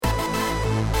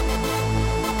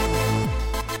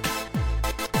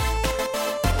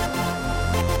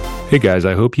Hey guys,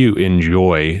 I hope you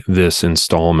enjoy this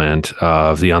installment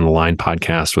of the On the Line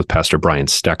podcast with Pastor Brian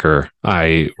Stecker.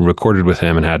 I recorded with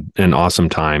him and had an awesome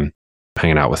time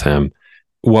hanging out with him.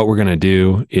 What we're going to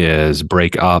do is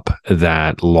break up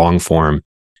that long form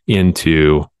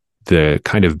into the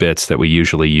kind of bits that we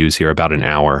usually use here, about an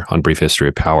hour on Brief History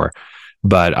of Power.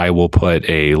 But I will put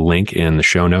a link in the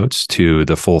show notes to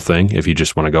the full thing if you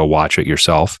just want to go watch it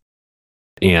yourself.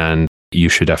 And you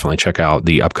should definitely check out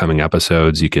the upcoming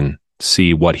episodes. You can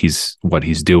see what he's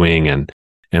doing and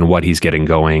what he's getting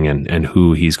going and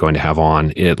who he's going to have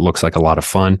on. It looks like a lot of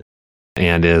fun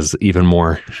and is even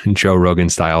more Joe Rogan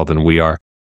style than we are,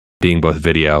 being both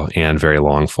video and very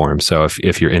long form. So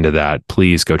if you're into that,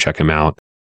 please go check him out.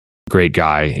 Great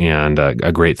guy, and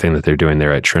a great thing that they're doing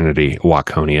there at Trinity,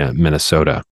 Waconia,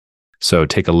 Minnesota. So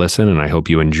take a listen, and I hope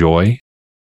you enjoy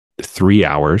 3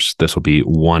 hours. This will be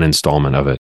one installment of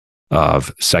it,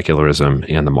 of Secularism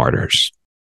and the Martyrs.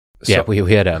 Yeah, we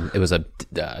had it was a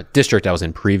district I was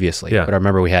in previously, but I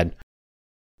remember we had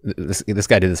this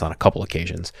guy did this on a couple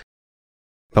occasions.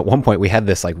 But at one point we had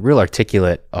this like real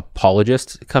articulate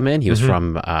apologist come in. He was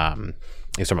from a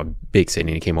big city,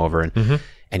 and he came over and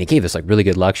he gave this like really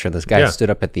good lecture. And this guy stood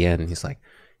up at the end, and he's like,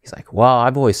 well,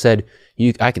 I've always said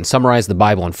I can summarize the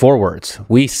Bible in 4 words: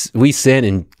 we sin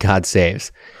and God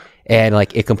saves. And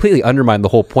like it completely undermined the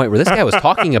whole point where this guy was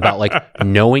talking about like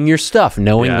knowing your stuff,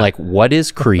 knowing like what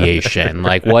is creation,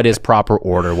 like what is proper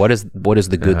order, what is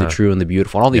the good, the true, and the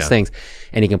beautiful, and all these things.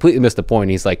 And he completely missed the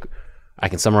point. He's like, I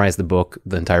can summarize the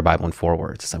entire Bible in 4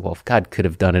 words. It's like, well, if God could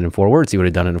have done it in 4 words, he would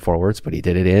have done it in 4 words, but he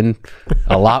did it in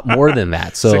a lot more than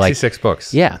that. So 66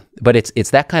 books. Yeah. But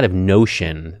it's that kind of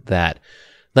notion that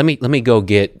let me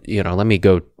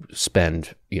go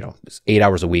spend, 8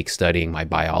 hours a week studying my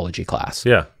biology class.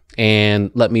 Yeah.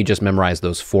 And let me just memorize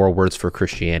those 4 words for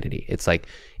Christianity. It's like,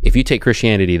 if you take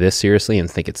Christianity this seriously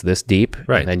and think it's this deep,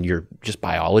 right, then your just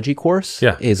biology course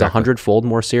is exactly 100-fold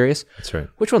more serious. That's right.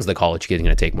 Which one's the college kid going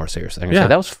to take more seriously? I'm going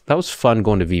to say, that was fun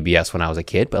going to VBS when I was a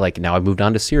kid, but like now I've moved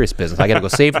on to serious business. I got to go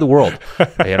save the world,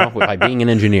 by being an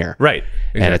engineer. Right.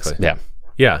 Exactly. And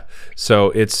yeah. So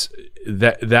it's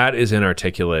that is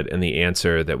inarticulate, and the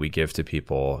answer that we give to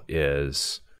people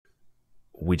is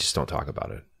we just don't talk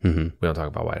about it. Mm-hmm. We don't talk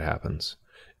about why it happens.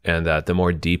 And that the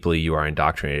more deeply you are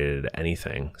indoctrinated into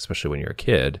anything, especially when you're a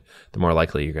kid, the more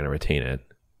likely you're going to retain it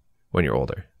when you're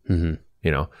older.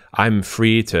 Mm-hmm. I'm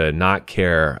free to not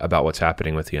care about what's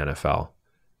happening with the NFL.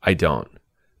 I don't.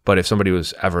 But if somebody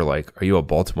was ever like, are you a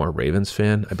Baltimore Ravens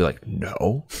fan? I'd be like,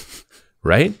 no.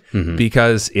 Right? Mm-hmm.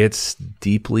 Because it's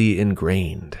deeply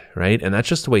ingrained, right? And that's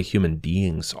just the way human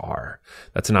beings are.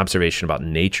 That's an observation about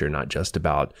nature, not just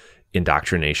about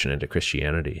indoctrination into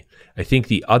Christianity. I think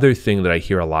the other thing that I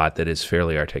hear a lot that is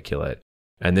fairly articulate,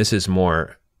 and this is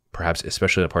more perhaps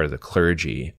especially the part of the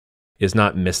clergy, is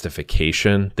not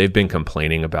mystification. They've been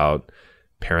complaining about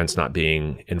parents not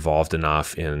being involved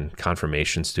enough in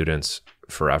confirmation students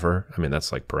forever. I mean,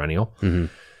 that's like perennial. Mm-hmm.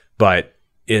 But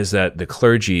is that the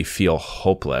clergy feel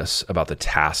hopeless about the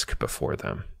task before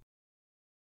them.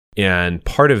 And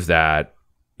part of that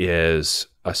is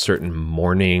a certain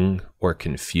mourning or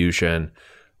confusion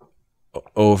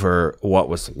over what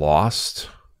was lost,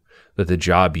 that the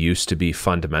job used to be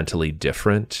fundamentally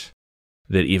different,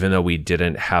 that even though we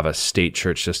didn't have a state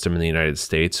church system in the United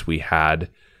States, we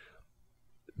had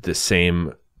the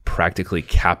same practically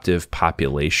captive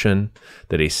population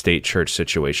that a state church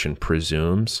situation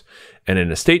presumes. And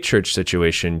in a state church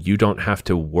situation, you don't have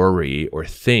to worry or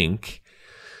think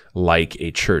like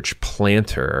a church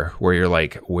planter where you're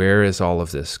like, where is all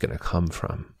of this going to come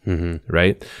from? Mm-hmm.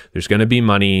 Right? There's going to be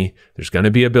money. There's going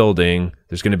to be a building.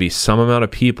 There's going to be some amount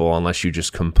of people unless you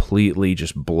just completely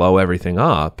just blow everything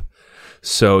up.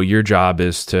 So your job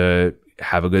is to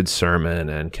have a good sermon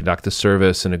and conduct the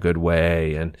service in a good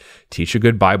way and teach a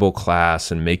good Bible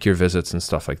class and make your visits and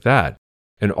stuff like that.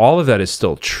 And all of that is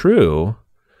still true,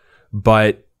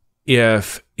 but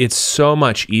if it's so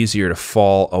much easier to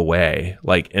fall away,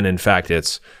 and in fact,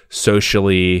 it's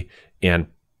socially and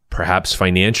perhaps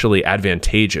financially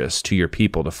advantageous to your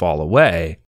people to fall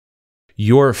away,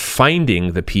 you're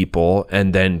finding the people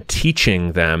and then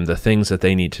teaching them the things that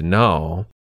they need to know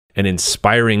and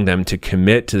inspiring them to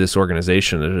commit to this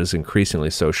organization that is increasingly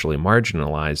socially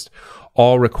marginalized,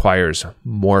 all requires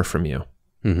more from you.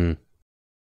 Mm-hmm.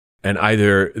 And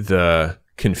either the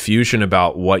confusion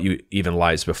about what you even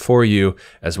lies before you,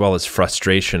 as well as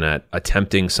frustration at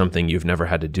attempting something you've never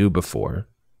had to do before.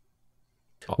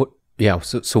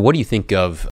 So what do you think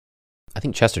of, I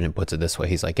think Chesterton puts it this way.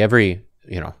 He's like,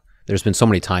 there's been so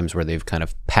many times where they've kind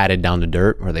of patted down the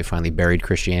dirt, where they finally buried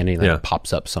Christianity and then it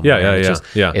pops up somewhere.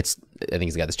 I think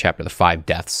he's got this chapter, The 5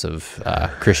 Deaths of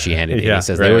Christianity. Yeah, he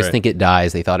says they always think it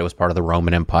dies. They thought it was part of the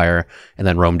Roman Empire, and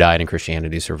then Rome died and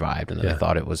Christianity survived. And then they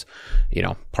thought it was,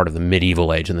 part of the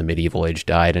medieval age, and the medieval age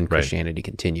died and Christianity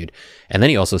continued. And then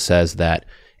he also says that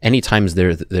anytime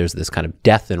there's this kind of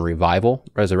death and revival,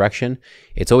 resurrection,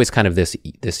 it's always kind of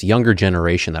this younger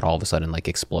generation that all of a sudden like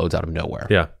explodes out of nowhere.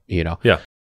 Yeah. Yeah.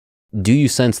 Do you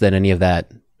sense that any of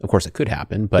that, of course it could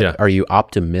happen, but are you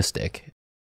optimistic?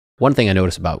 One thing I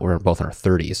notice about, we're both in our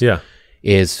 30s,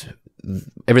 is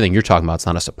everything you're talking about is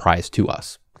not a surprise to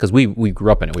us, because we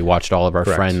grew up in it. We watched all of our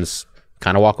friends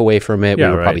kind of walk away from it. We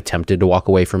were probably tempted to walk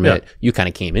away from it. You kind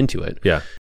of came into it. Yeah.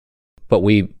 But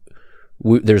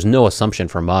there's no assumption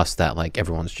from us that like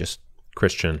everyone's just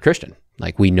Christian.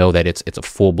 Like we know that it's a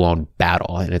full-blown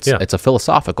battle, and it's a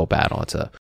philosophical battle. It's a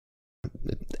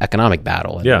economic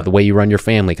battle, and the way you run your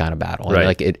family kind of battle. And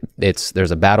like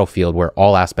there's a battlefield where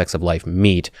all aspects of life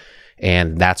meet,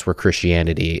 and that's where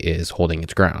Christianity is holding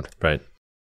its ground. Right.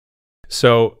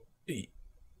 So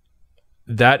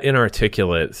that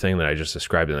inarticulate thing that I just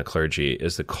described in the clergy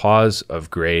is the cause of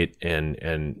great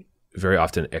and very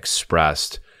often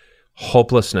expressed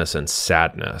hopelessness and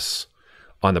sadness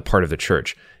on the part of the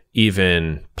church,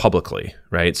 even publicly,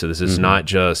 right? So this is not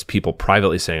just people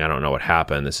privately saying, I don't know what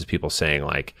happened. This is people saying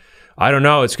like, I don't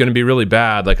know, it's going to be really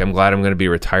bad. Like, I'm glad I'm going to be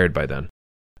retired by then.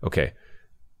 Okay.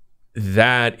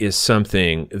 That is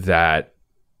something that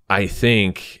I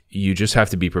think you just have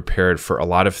to be prepared for a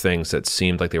lot of things that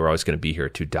seemed like they were always going to be here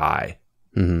to die.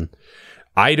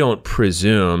 I don't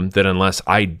presume that unless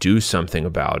I do something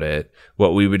about it,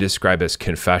 what we would describe as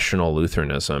confessional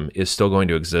Lutheranism is still going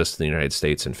to exist in the United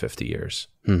States in 50 years.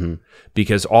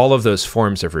 Because all of those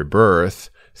forms of rebirth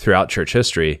throughout church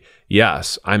history,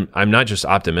 yes, I'm not just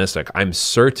optimistic, I'm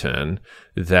certain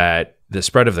that the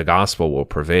spread of the gospel will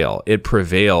prevail. It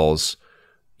prevails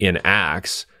in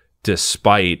Acts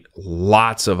despite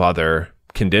lots of other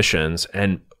conditions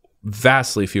and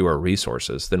vastly fewer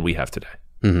resources than we have today.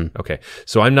 Okay.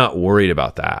 So I'm not worried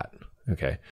about that.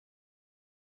 Okay.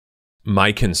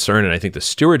 My concern, and I think the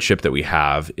stewardship that we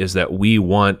have, is that we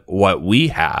want what we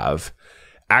have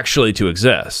actually to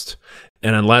exist.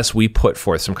 And unless we put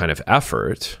forth some kind of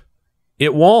effort,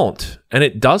 it won't. And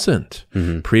it doesn't.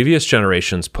 Previous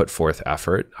generations put forth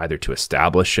effort either to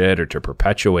establish it or to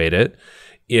perpetuate it.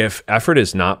 If effort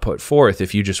is not put forth,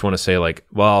 if you just want to say like,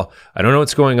 well, I don't know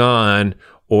what's going on,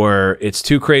 or it's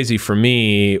too crazy for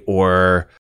me, or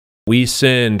we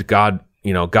sinned, God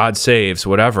saves,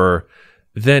 whatever,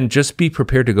 then just be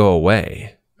prepared to go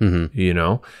away,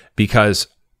 because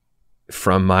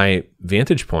from my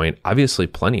vantage point, obviously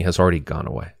plenty has already gone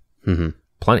away.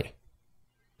 Plenty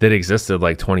that existed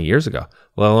like 20 years ago,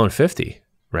 let alone 50,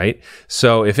 right?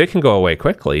 So if it can go away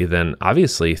quickly, then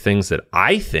obviously things that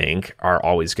I think are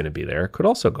always going to be there could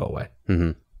also go away.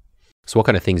 So what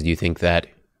kind of things do you think that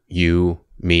you,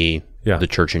 me, the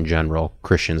church in general,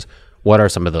 Christians, what are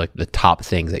some of the top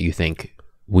things that you think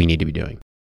we need to be doing?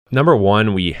 Number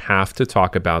one, we have to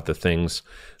talk about the things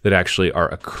that actually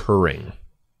are occurring.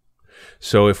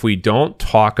 So if we don't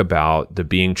talk about the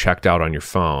being checked out on your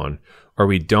phone, or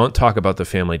we don't talk about the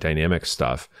family dynamic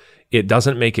stuff, it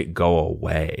doesn't make it go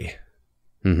away.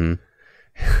 And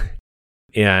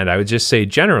I would just say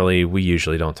generally, we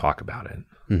usually don't talk about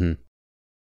it.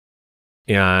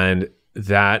 And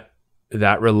that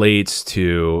relates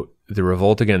to the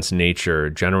revolt against nature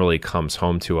generally comes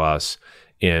home to us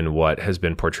in what has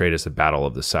been portrayed as the battle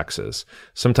of the sexes.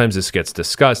 Sometimes this gets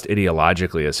discussed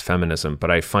ideologically as feminism,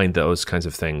 but I find those kinds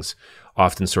of things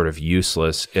often sort of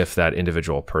useless if that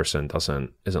individual person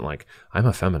isn't like, I'm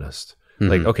a feminist.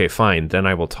 Like, okay, fine, then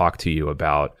I will talk to you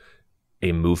about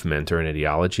a movement or an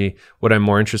ideology. What I'm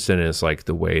more interested in is like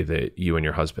the way that you and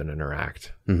your husband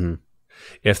interact.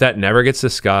 If that never gets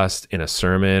discussed in a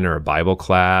sermon or a Bible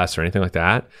class or anything like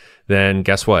that, then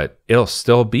guess what? It'll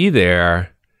still be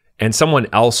there, and someone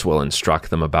else will instruct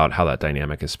them about how that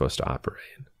dynamic is supposed to operate.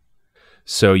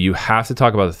 So you have to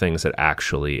talk about the things that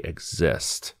actually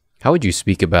exist. How would you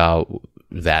speak about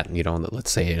that, let's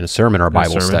say in a sermon or a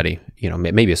Bible study,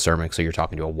 maybe a sermon, so you're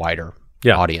talking to a wider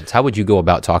audience. How would you go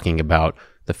about talking about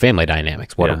the family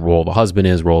dynamics, what a role of a husband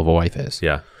is, role of a wife is?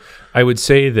 I would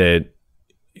say that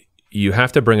you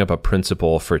have to bring up a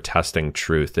principle for testing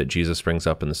truth that Jesus brings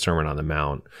up in the Sermon on the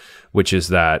Mount, which is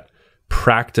that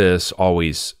practice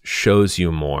always shows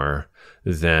you more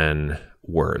than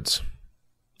words,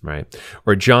 right?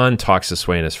 Or John talks this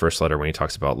way in his first letter when he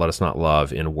talks about, let us not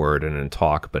love in word and in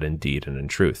talk, but in deed and in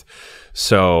truth.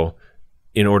 So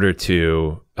in order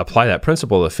to apply that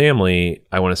principle to family,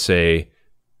 I want to say,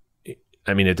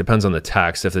 it depends on the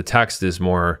text. If the text is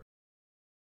more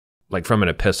like from an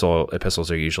epistles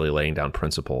are usually laying down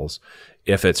principles.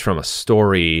 If it's from a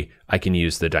story, I can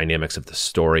use the dynamics of the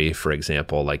story. For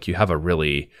example, like you have a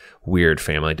really weird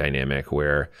family dynamic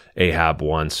where Ahab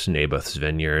wants Naboth's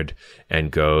vineyard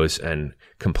and goes and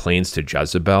complains to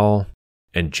Jezebel,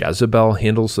 and Jezebel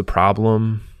handles the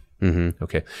problem. Mm-hmm.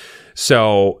 Okay.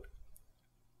 So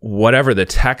whatever the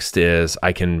text is,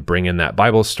 I can bring in that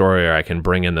Bible story, or I can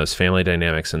bring in those family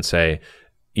dynamics and say,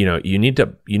 you know, you need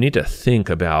to think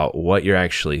about what you're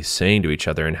actually saying to each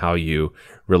other and how you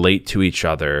relate to each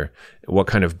other, what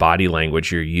kind of body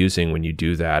language you're using when you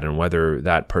do that, and whether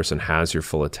that person has your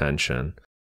full attention.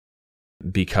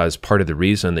 Because part of the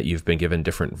reason that you've been given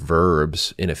different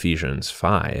verbs in Ephesians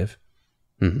 5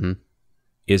 mm-hmm.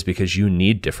 is because you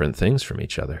need different things from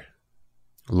each other.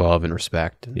 Love and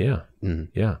respect. Yeah.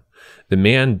 Mm-hmm. Yeah. The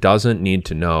man doesn't need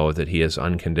to know that he is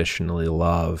unconditionally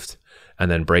loved and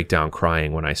then break down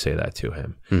crying when I say that to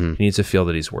him. Mm-hmm. He needs to feel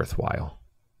that he's worthwhile.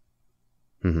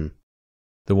 Mm-hmm.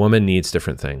 The woman needs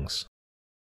different things.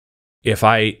 If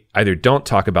I either don't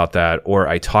talk about that, or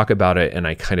I talk about it and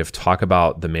I kind of talk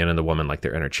about the man and the woman like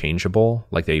they're interchangeable,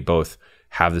 like they both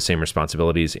have the same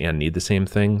responsibilities and need the same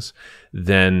things,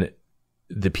 then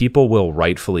the people will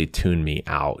rightfully tune me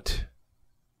out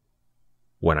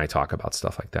when I talk about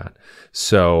stuff like that.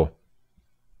 So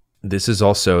this is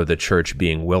also the church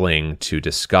being willing to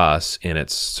discuss in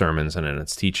its sermons and in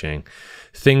its teaching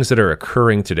things that are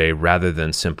occurring today, rather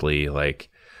than simply like,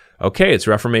 okay, it's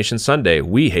Reformation Sunday,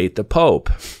 we hate the Pope.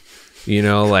 You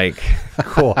know, like,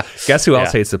 cool. Guess who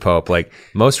else hates the Pope? Like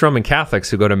most Roman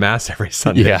Catholics who go to Mass every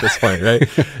Sunday at this point, right?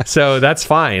 So that's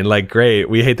fine. Like, great.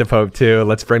 We hate the Pope too.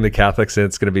 Let's bring the Catholics in.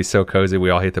 It's going to be so cozy. We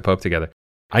all hate the Pope together.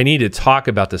 I need to talk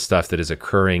about the stuff that is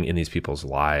occurring in these people's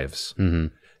lives.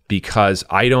 Mm-hmm. Because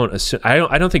I don't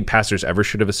think pastors ever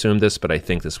should have assumed this, but I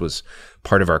think this was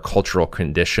part of our cultural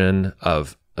condition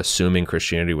of assuming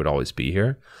Christianity would always be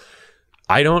here.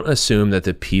 I don't assume that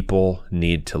the people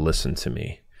need to listen to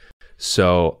me.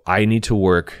 So I need to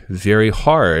work very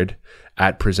hard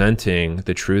at presenting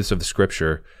the truths of the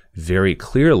Scripture very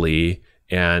clearly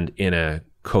and in a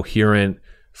coherent,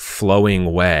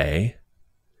 flowing way,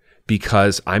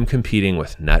 because I'm competing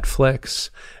with Netflix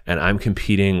and I'm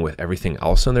competing with everything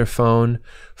else on their phone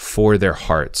for their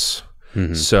hearts.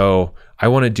 Mm-hmm. So I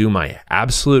want to do my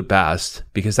absolute best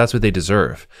because that's what they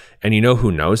deserve. And you know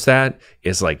who knows that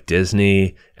is like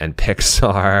Disney and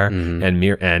Pixar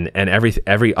mm-hmm. and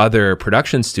every other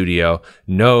production studio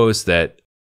knows that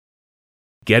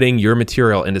getting your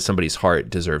material into somebody's heart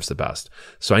deserves the best.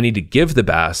 So I need to give the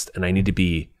best, and I need to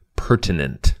be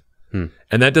pertinent.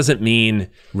 And that doesn't mean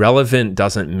relevant,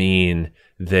 doesn't mean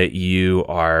that you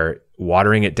are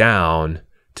watering it down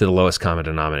to the lowest common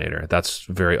denominator. That's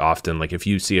very often, like if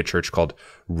you see a church called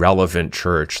Relevant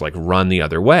Church, like run the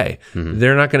other way, mm-hmm.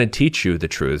 they're not going to teach you the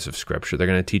truths of Scripture. They're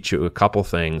going to teach you a couple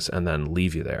things and then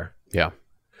leave you there. Yeah.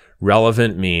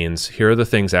 Relevant means here are the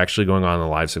things actually going on in the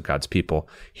lives of God's people.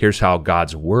 Here's how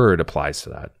God's word applies to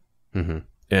that. Mm-hmm.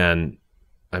 And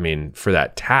I mean, for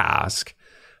that task,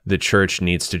 the church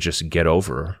needs to just get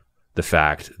over the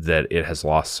fact that it has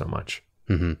lost so much.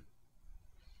 Mm-hmm.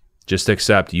 Just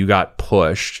accept you got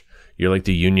pushed. You're like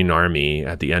the Union Army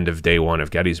at the end of day one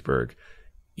of Gettysburg.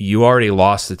 You already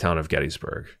lost the town of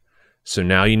Gettysburg. So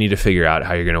now you need to figure out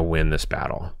how you're going to win this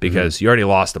battle, because you already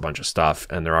lost a bunch of stuff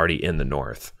and they're already in the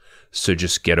North. So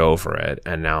just get over it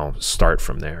and now start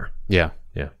from there. Yeah.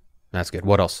 Yeah. That's good.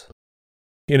 What else?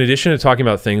 In addition to talking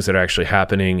about things that are actually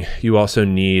happening, you also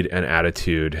need an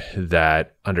attitude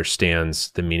that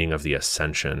understands the meaning of the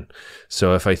ascension.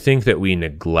 So if I think that we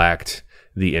neglect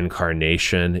the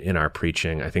incarnation in our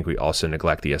preaching, I think we also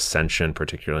neglect the ascension,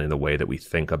 particularly in the way that we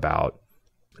think about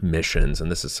missions.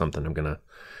 And this is something I'm going to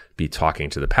be talking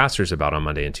to the pastors about on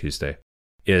Monday and Tuesday,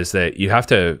 is that you have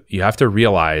to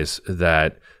realize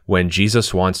that when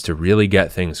Jesus wants to really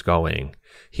get things going,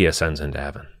 he ascends into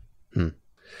heaven.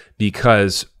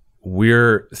 Because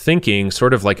we're thinking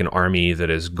sort of like an army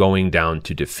that is going down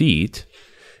to defeat,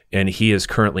 and he is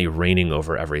currently reigning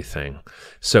over everything.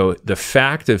 So the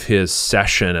fact of his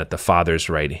session at the Father's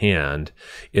right hand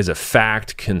is a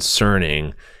fact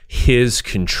concerning his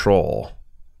control.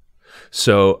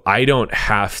 So I don't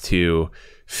have to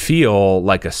feel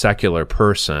like a secular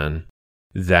person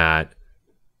that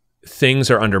things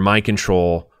are under my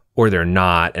control or they're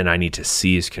not, and I need to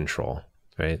seize control.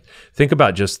 Right? Think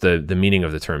about just the meaning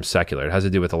of the term secular. It has to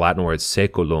do with the Latin word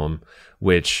saeculum,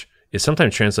 which is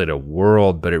sometimes translated a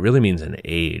world, but it really means an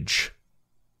age.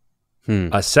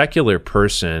 A secular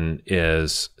person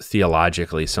is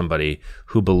theologically somebody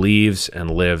who believes and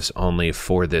lives only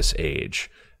for this age.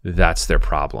 that's their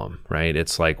problem, right?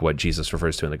 It's like what Jesus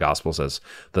refers to in the Gospels as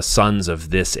the sons of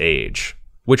this age,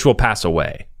 which will pass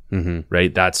away,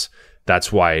 right? That's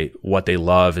why what they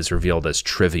love is revealed as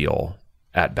trivial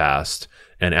at best,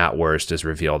 and at worst is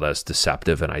revealed as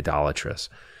deceptive and idolatrous.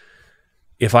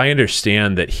 If I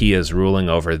understand that he is ruling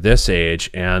over this age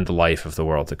and the life of the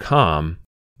world to come,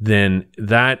 then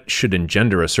that should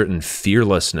engender a certain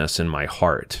fearlessness in my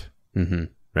heart,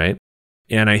 right?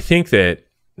 And I think that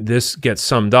this gets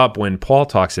summed up when Paul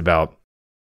talks about,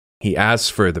 he asks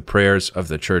for the prayers of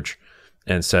the church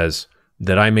and says,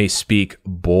 that I may speak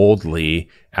boldly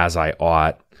as I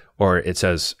ought, or it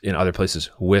says in other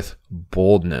places, with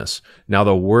boldness. Now,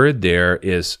 the word there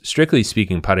is, strictly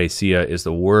speaking, parousia is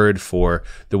the word for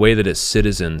the way that a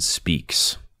citizen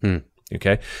speaks.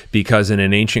 Okay? Because in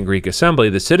an ancient Greek assembly,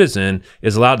 the citizen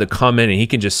is allowed to come in and he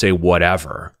can just say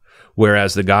whatever.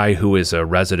 Whereas the guy who is a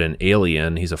resident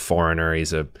alien, he's a foreigner,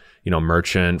 he's a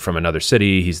merchant from another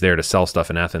city, he's there to sell stuff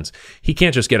in Athens, he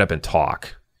can't just get up and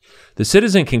talk. The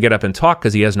citizen can get up and talk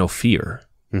because he has no fear.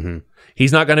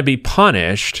 He's not going to be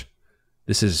punished.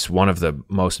 This is one of the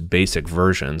most basic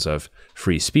versions of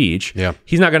free speech. Yeah.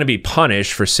 He's not going to be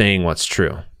punished for saying what's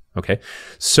true. Okay.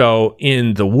 So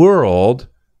in the world,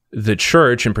 the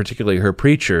church, and particularly her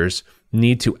preachers,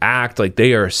 need to act like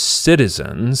they are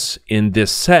citizens in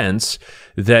this sense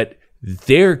that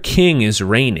their king is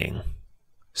reigning.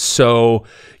 So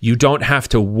you don't have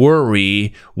to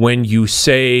worry when you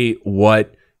say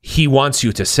what he wants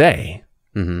you to say.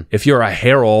 If you're a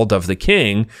herald of the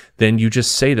king, then you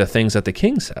just say the things that the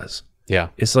king says. Yeah.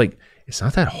 It's like, it's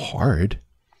not that hard.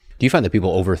 Do you find that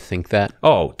people overthink that?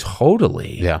 Oh,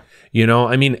 totally. Yeah.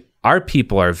 I mean, our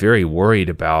people are very worried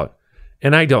about,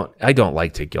 and I don't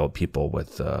like to guilt people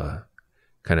with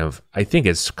I think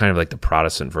it's kind of like the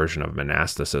Protestant version of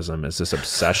monasticism, is this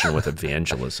obsession with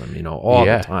evangelism, all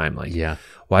the time. Like,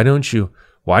 why don't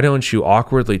you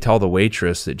awkwardly tell the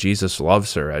waitress that Jesus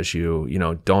loves her as you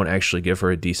don't actually give her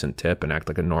a decent tip and act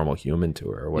like a normal human to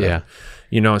her or whatever.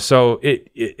 Yeah. So it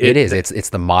is. It's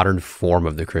the modern form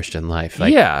of the Christian life.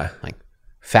 Like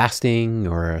fasting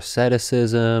or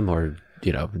asceticism or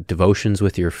devotions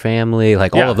with your family,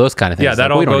 like all of those kind of things. Yeah,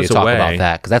 that all we don't goes need to talk away. about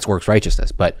that because that's works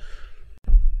righteousness. But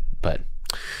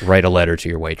write a letter to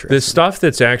your waitress. The stuff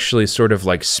that's actually sort of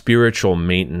like spiritual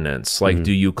maintenance, like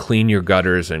do you clean your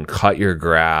gutters and cut your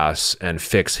grass and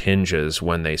fix hinges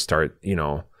when they start,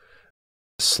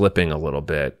 slipping a little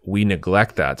bit? We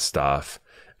neglect that stuff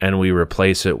and we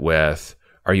replace it with,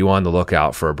 are you on the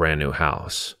lookout for a brand new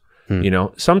house?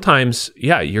 Sometimes,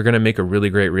 you're going to make a really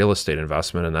great real estate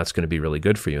investment and that's going to be really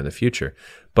good for you in the future.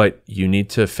 But you need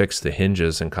to fix the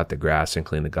hinges and cut the grass and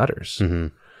clean the gutters.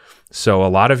 So a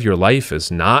lot of your life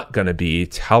is not going to be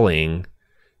telling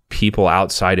people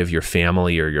outside of your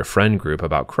family or your friend group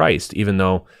about Christ, even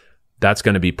though that's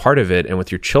going to be part of it. And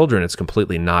with your children, it's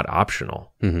completely not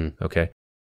optional. Okay.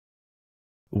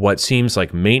 What seems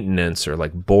like maintenance or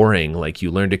like boring, like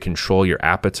you learn to control your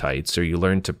appetites or you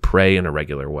learn to pray in a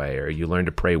regular way or you learn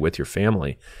to pray with your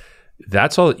family,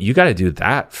 that's all. You got to do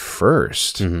that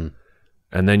first.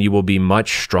 And then you will be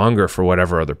much stronger for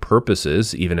whatever other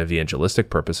purposes, even evangelistic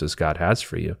purposes, God has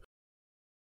for you.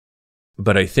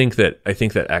 But I think that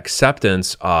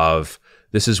acceptance of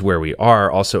this is where we are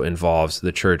also involves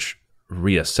the church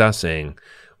reassessing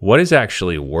what is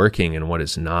actually working and what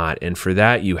is not. And for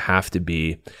that, you have to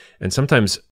be, and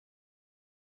sometimes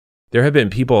there have been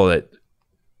people that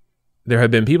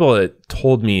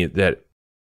told me that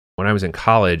when I was in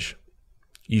college,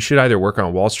 you should either work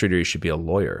on Wall Street or you should be a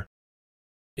lawyer.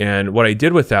 And what I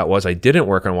did with that was I didn't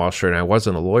work on Wall Street and I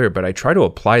wasn't a lawyer, but I try to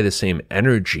apply the same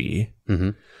energy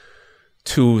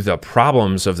to the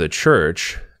problems of the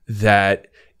church that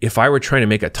if I were trying to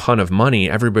make a ton of money,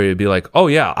 everybody would be like, oh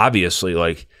yeah, obviously,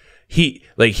 he's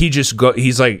going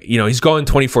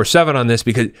 24/7 on this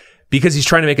because he's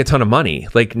trying to make a ton of money.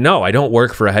 Like, no, I don't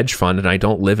work for a hedge fund and I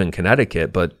don't live in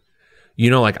Connecticut, but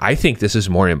I think this is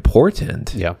more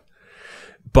important. Yeah.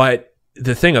 But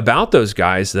the thing about those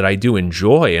guys that I do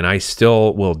enjoy, and I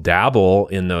still will dabble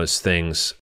in those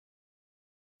things,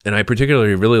 and I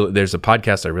particularly there's a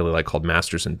podcast I really like called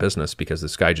Masters in Business because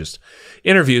this guy just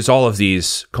interviews all of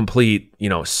these complete,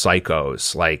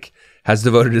 psychos, like has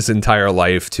devoted his entire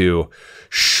life to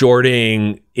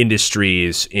shorting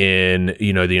industries in, the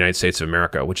United States of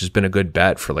America, which has been a good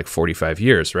bet for like 45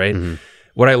 years, right?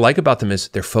 What I like about them is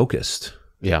they're focused.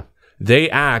 Yeah. They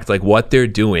act like what they're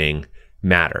doing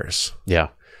matters. Yeah.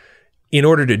 In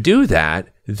order to do that,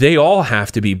 they all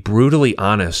have to be brutally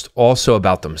honest also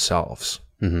about themselves.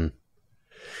 And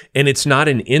it's not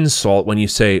an insult when you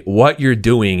say what you're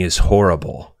doing is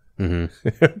horrible.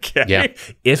 Okay. Yeah.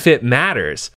 If it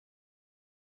matters.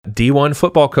 D1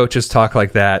 football coaches talk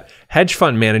like that. Hedge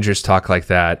fund managers talk like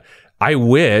that. I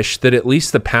wish that at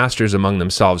least the pastors among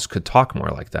themselves could talk more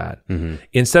like that.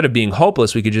 Instead of being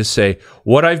hopeless, we could just say,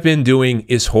 what I've been doing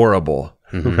is horrible,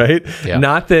 right? Yeah.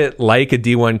 Not that like a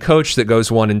D1 coach that goes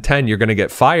 1-10, you're going to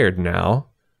get fired now.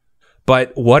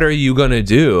 But what are you going to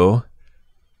do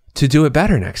to do it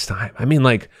better next time? I mean,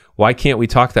 like, why can't we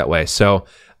talk that way? So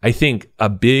I think a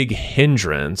big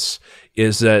hindrance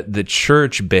is that the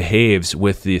church behaves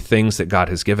with the things that God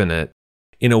has given it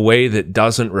in a way that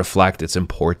doesn't reflect its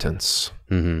importance.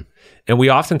 And we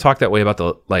often talk that way about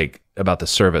the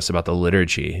service, about the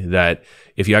liturgy, that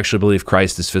if you actually believe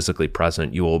Christ is physically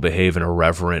present, you will behave in a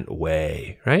reverent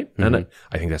way, right? And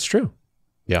I think that's true.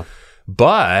 Yeah.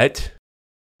 But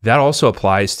that also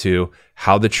applies to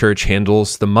how the church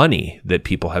handles the money that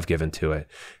people have given to it,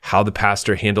 how the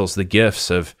pastor handles the gifts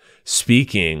of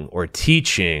speaking or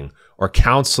teaching or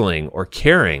counseling or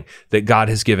caring that God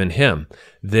has given him.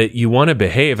 That you want to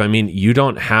behave. I mean, you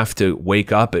don't have to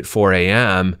wake up at 4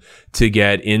 a.m. to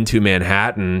get into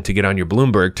Manhattan to get on your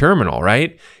Bloomberg terminal,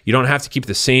 right? You don't have to keep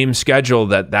the same schedule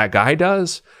that that guy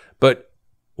does. But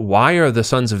why are the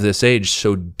sons of this age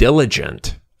so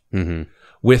diligent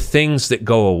with things that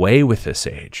go away with this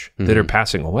age, that are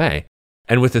passing away?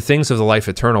 And with the things of the life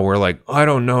eternal, we're like, I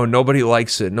don't know, nobody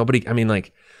likes it.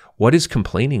 What is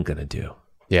complaining going to do?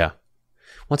 Yeah.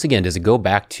 Once again, does it go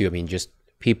back to, just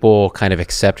people kind of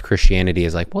accept Christianity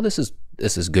as like, well, this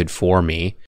is good for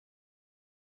me,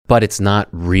 but it's not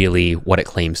really what it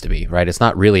claims to be, right? It's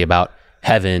not really about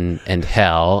heaven and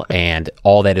hell and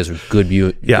all that is good,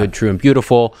 good, true, and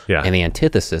beautiful, and the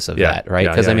antithesis of that, right?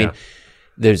 Because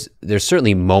there's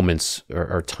certainly moments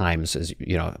or times, as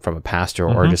you know, from a pastor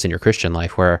or just in your Christian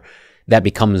life, where that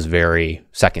becomes very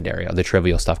secondary. The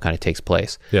trivial stuff kind of takes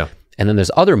place. Yeah. And then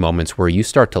there's other moments where you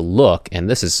start to look, and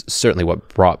this is certainly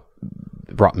what brought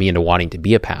me into wanting to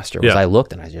be a pastor, was I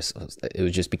looked and it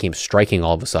just became striking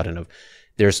all of a sudden of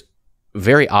there's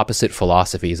very opposite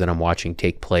philosophies that I'm watching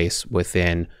take place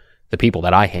within the people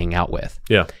that I hang out with.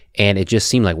 Yeah. And it just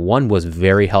seemed like one was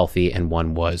very healthy and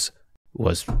one was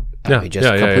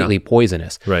completely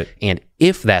poisonous. Right. And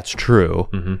if that's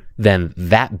true, then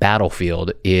that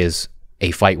battlefield is a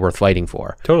fight worth fighting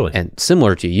for. Totally. And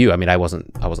similar to you, I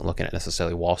wasn't looking at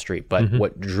necessarily Wall Street, but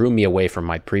what drew me away from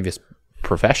my previous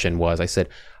profession was I said,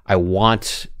 I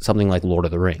want something like Lord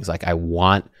of the Rings. Like, I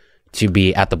want to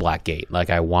be at the Black Gate. Like,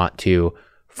 I want to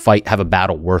have a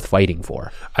battle worth fighting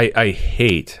for. I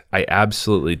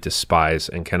absolutely despise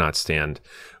and cannot stand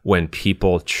when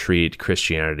people treat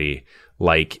Christianity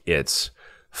like it's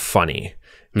funny.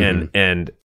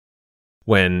 And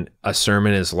when a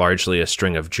sermon is largely a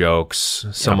string of jokes,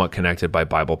 somewhat connected by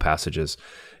Bible passages.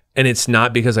 And it's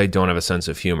not because I don't have a sense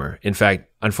of humor. In fact,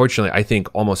 unfortunately, I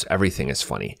think almost everything is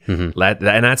funny. And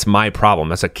that's my problem.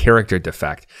 That's a character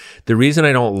defect. The reason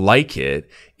I don't like it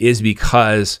is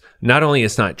because not only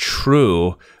it's not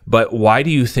true, but why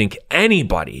do you think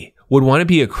anybody would want to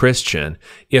be a Christian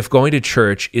if going to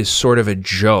church is sort of a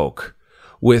joke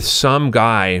with some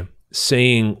guy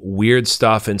saying weird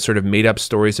stuff and sort of made up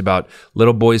stories about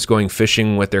little boys going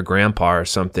fishing with their grandpa or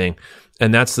something,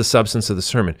 and that's the substance of the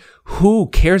sermon? Who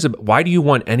cares about? Why do you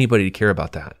want anybody to care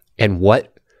about that? And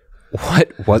what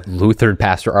Lutheran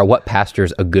pastor or what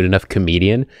pastor's a good enough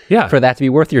comedian for that to be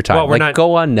worth your time? Well, like,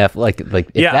 go on Netflix.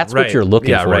 Like if that's what you're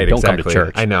looking for, don't come to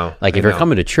church. I know. Like, if you're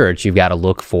coming to church, you've got to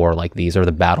look for, like, these are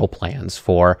the battle plans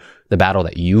for the battle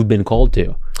that you've been called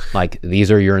to. Like,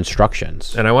 these are your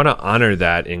instructions. And I want to honor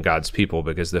that in God's people,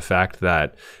 because the fact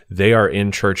that they are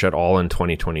in church at all in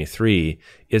 2023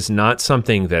 is not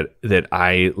something that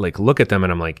I like look at them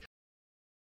and I'm like,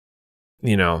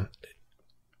 you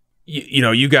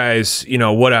guys,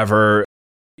 whatever,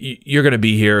 you're going to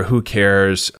be here. Who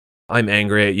cares? I'm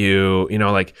angry at you.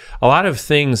 Like a lot of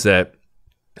things that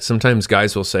sometimes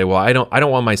guys will say, well, I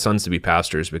don't want my sons to be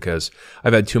pastors because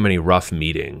I've had too many rough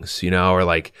meetings, or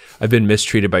like I've been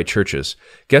mistreated by churches.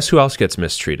 Guess who else gets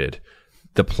mistreated?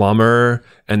 The plumber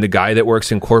and the guy that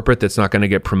works in corporate that's not going to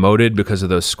get promoted because of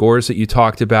those scores that you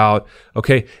talked about.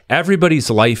 Okay. Everybody's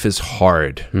life is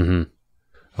hard.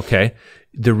 Okay.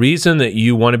 The reason that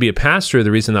you want to be a pastor,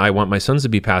 the reason that I want my sons to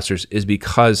be pastors is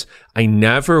because I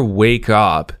never wake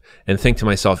up and think to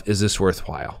myself, is this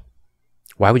worthwhile?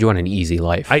 Why would you want an easy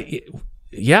life?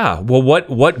 Well,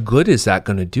 what good is that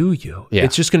going to do you? Yeah.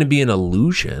 It's just going to be an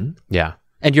illusion. Yeah.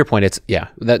 And your point,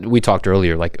 that we talked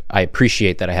earlier, like, I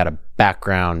appreciate that I had a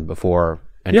background before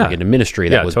entering into ministry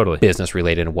that was business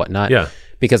related and whatnot. Yeah.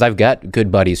 Because I've got good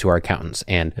buddies who are accountants,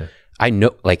 and I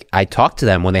know, like, I talk to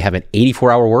them when they have an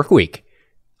 84-hour work week.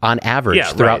 on average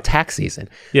throughout tax season.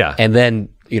 Yeah. And then,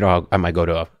 I might go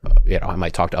to I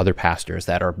might talk to other pastors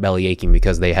that are belly aching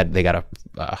because they got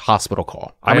a hospital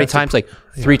call. How many times? Like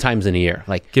 3 times in a year.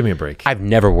 Like, give me a break. I've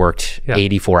never worked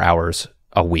 84 hours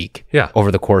a week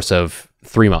over the course of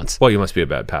 3 months. Well, you must be a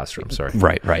bad pastor. I'm sorry.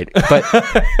 Right. But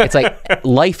it's like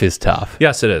life is tough.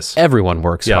 Yes, it is. Everyone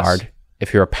works hard.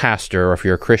 If you're a pastor or if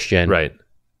you're a Christian, right?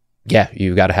 Yeah,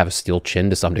 you've got to have a steel chin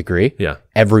to some degree. Yeah,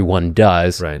 everyone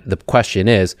does. Right. The question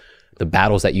is, the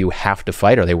battles that you have to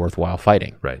fight, are they worthwhile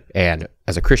fighting? Right. And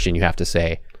as a Christian, you have to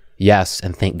say yes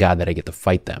and thank God that I get to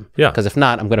fight them. Yeah. Because if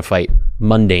not, I'm going to fight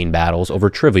mundane battles over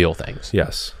trivial things.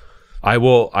 Yes. I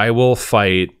will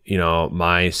fight,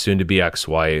 my soon-to-be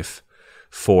ex-wife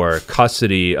for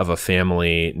custody of a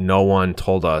family no one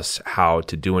told us how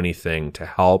to do anything to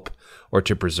help or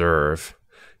to preserve,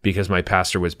 because my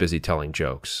pastor was busy telling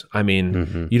jokes. I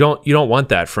mean, you don't want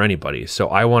that for anybody. So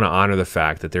I want to honor the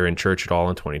fact that they're in church at all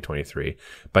in 2023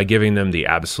 by giving them the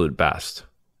absolute best.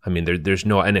 I mean, there's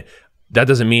no, and that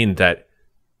doesn't mean that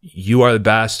you are the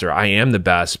best or I am the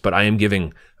best, but I am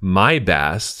giving my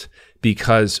best,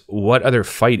 because what other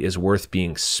fight is worth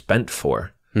being spent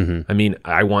for? I mean,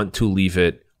 I want to leave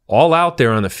it all out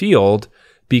there on the field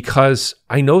because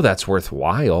I know that's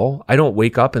worthwhile. I don't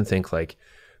wake up and think like,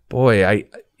 boy,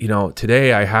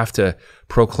 today I have to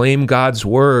proclaim God's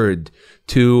word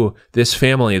to this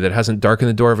family that hasn't darkened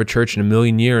the door of a church in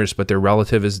 1,000,000 years, but their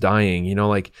relative is dying.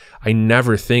 Like, I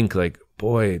never think like,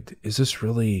 boy, is this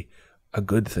really a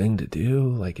good thing to do?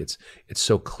 Like, it's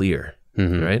so clear,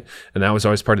 right? And that was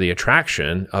always part of the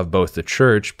attraction of both the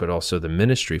church, but also the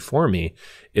ministry for me,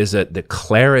 is that the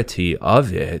clarity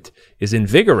of it is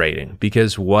invigorating,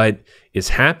 because what is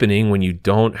happening when you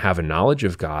don't have a knowledge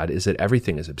of God is that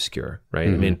everything is obscure, right?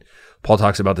 I mean, Paul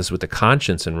talks about this with the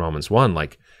conscience in Romans 1.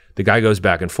 Like, the guy goes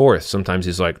back and forth. Sometimes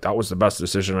he's like, that was the best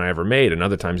decision I ever made. And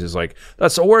other times he's like,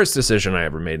 that's the worst decision I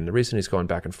ever made. And the reason he's going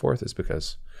back and forth is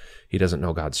because he doesn't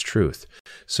know God's truth.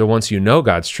 So once you know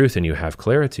God's truth and you have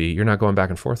clarity, you're not going back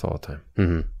and forth all the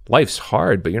time. Life's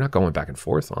hard, but you're not going back and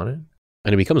forth on it.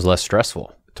 And it becomes less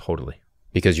stressful. Totally.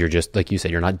 Because you're just, like you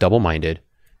said, you're not double-minded.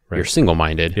 Right. You're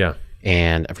single-minded. Yeah.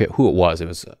 And I forget who it was. It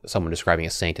was someone describing a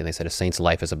saint, and they said a saint's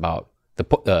life is about,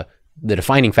 the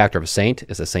defining factor of a saint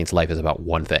is a saint's life is about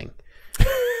one thing.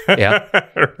 Yeah.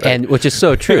 Right. And which is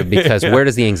so true, because where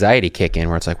does the anxiety kick in,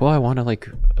 where it's like, well, I want to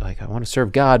I want to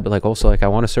serve God, but like also like I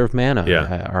want to serve manna,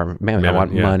 or man, I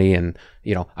want money, and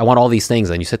I want all these things.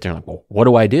 And you sit there and like, well, what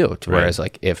do I do? Whereas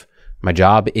like, if my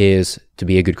job is to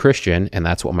be a good Christian and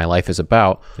that's what my life is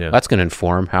about, that's going to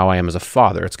inform how I am as a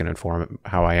father. It's going to inform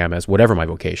how I am as whatever my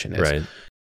vocation is. Right.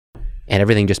 And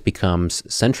everything just becomes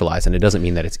centralized. And it doesn't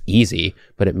mean that it's easy,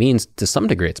 but it means to some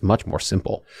degree it's much more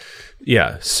simple.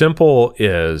 Yeah. Simple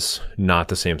is not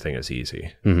the same thing as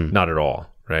easy. Not at all,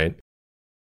 right?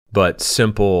 But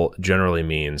simple generally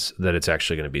means that it's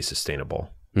actually going to be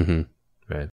sustainable,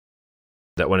 right?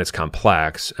 That when it's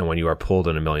complex and when you are pulled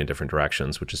in 1,000,000 different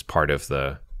directions, which is part of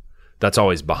that's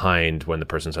always behind when the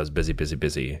person says busy, busy,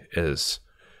 busy, is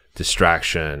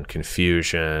distraction,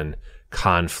 confusion,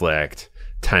 conflict,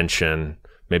 tension,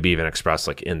 maybe even expressed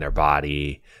like in their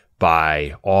body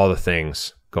by all the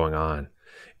things going on,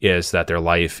 is that their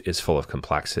life is full of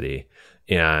complexity.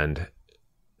 And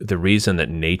the reason that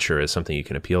nature is something you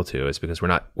can appeal to is because we're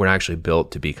not actually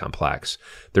built to be complex.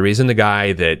 The reason the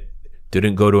guy that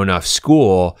didn't go to enough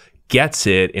school gets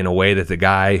it in a way that the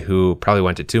guy who probably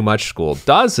went to too much school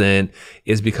doesn't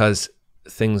is because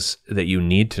things that you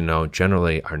need to know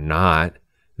generally are not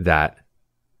that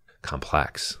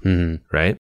complex,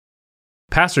 right?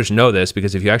 Pastors know this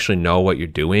because if you actually know what you're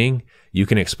doing, you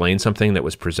can explain something that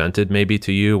was presented maybe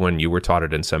to you when you were taught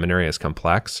it in seminary as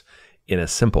complex in a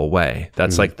simple way.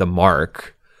 That's like the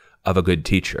mark of a good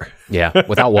teacher. Yeah,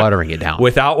 without watering it down.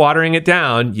 Without watering it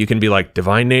down, you can be like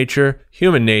divine nature,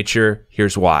 human nature,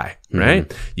 here's why,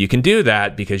 right? You can do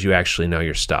that because you actually know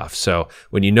your stuff. So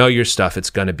when you know your stuff, it's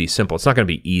going to be simple. It's not going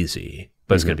to be easy,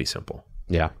 but it's going to be simple.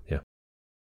 Yeah. Yeah.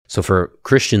 So for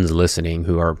Christians listening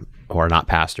who are not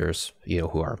pastors,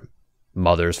 who are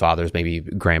mothers, fathers, maybe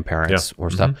grandparents or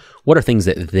stuff, what are things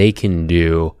that they can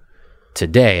do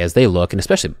today as they look, and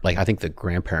especially like I think the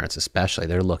grandparents especially,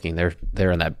 they're looking,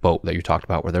 they're in that boat that you talked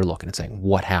about where they're looking and saying,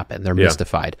 what happened? They're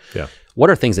mystified. Yeah. What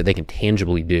are things that they can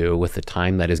tangibly do with the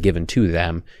time that is given to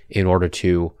them in order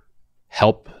to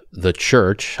help the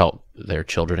church, help their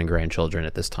children and grandchildren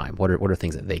at this time? What are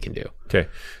things that they can do? Okay.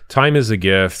 Time is a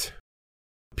gift.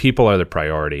 People are the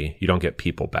priority. You don't get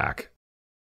people back.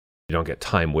 You don't get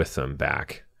time with them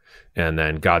back. And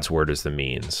then God's word is the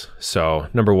means. So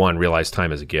number one, realize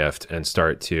time is a gift and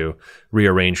start to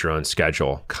rearrange your own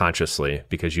schedule consciously,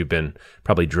 because you've been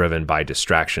probably driven by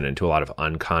distraction into a lot of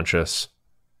unconscious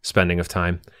spending of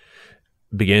time.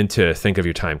 Begin to think of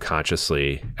your time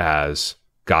consciously as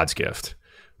God's gift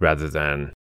rather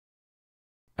than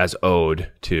as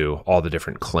owed to all the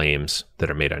different claims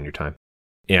that are made on your time.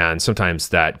 And sometimes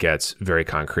that gets very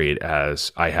concrete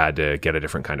as I had to get a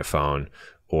different kind of phone,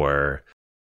 or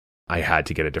I had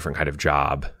to get a different kind of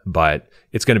job, but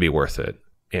it's going to be worth it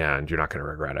and you're not going to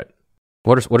regret it.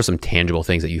 What are some tangible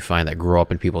things that you find that grow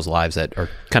up in people's lives that are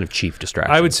kind of chief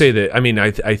distractions? I would say that,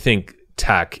 I think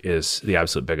tech is the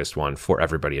absolute biggest one for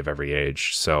everybody of every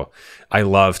age. So I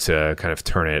love to kind of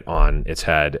turn it on its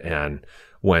head, and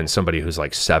when somebody who's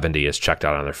like 70 is checked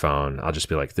out on their phone, I'll just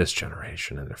be like, this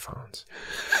generation and their phones,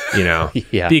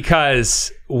 Yeah.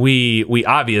 Because we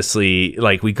obviously,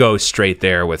 like, we go straight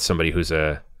there with somebody who's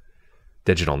a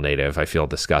digital native. I feel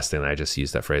disgusting that I just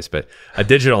used that phrase, but a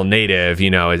digital native,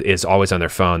 is always on their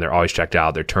phone. They're always checked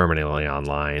out. They're terminally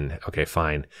online. Okay,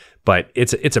 fine. But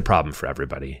it's a problem for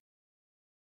everybody.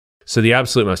 So the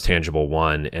absolute most tangible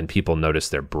one, and people notice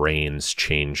their brains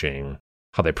changing,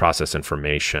 how they process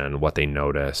information, what they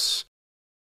notice,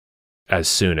 as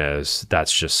soon as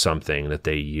that's just something that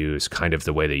they use, kind of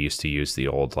the way they used to use the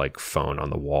old like phone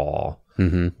on the wall,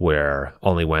 where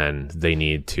only when they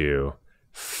need to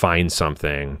find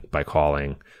something by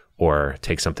calling or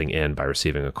take something in by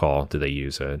receiving a call do they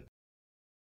use it.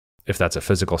 If that's a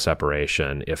physical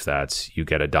separation, if that's you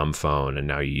get a dumb phone and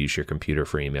now you use your computer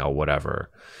for email,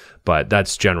 whatever. But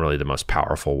that's generally the most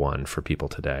powerful one for people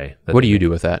today. What do you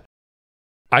do with that?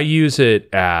 I use it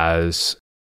as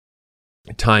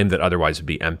time that otherwise would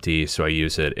be empty. So I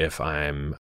use it if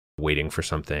I'm waiting for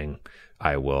something.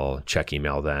 I will check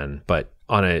email then. But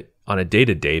on a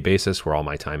day-to-day basis where all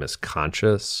my time is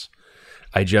conscious,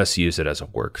 I just use it as a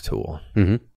work tool.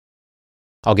 Mm-hmm.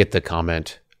 I'll get the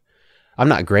comment, I'm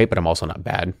not great, but I'm also not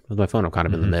bad with my phone. I'm kind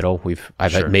of in the middle.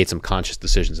 I've Sure. made some conscious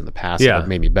decisions in the past that have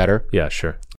made me better. Yeah,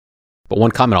 sure. But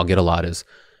one comment I'll get a lot is,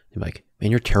 like, man,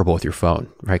 you're terrible with your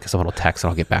phone, right? Because someone will text and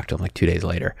I'll get back to them like 2 days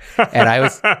later. And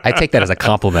I take that as a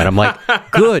compliment. I'm like,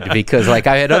 good, because like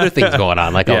I had other things going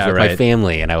on. Like I was with my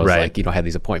family and I was like, had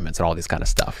these appointments and all this kind of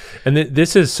stuff. And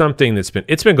this is something it's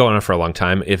been going on for a long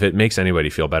time. If it makes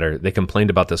anybody feel better, they complained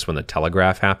about this when the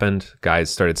telegraph happened. Guys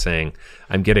started saying,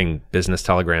 I'm getting business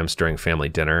telegrams during family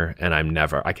dinner and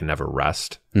I can never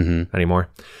rest anymore.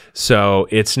 So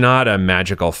it's not a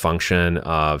magical function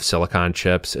of silicon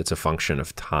chips. It's a function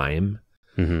of time.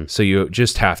 So you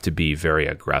just have to be very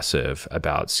aggressive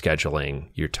about scheduling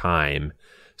your time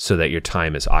so that your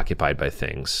time is occupied by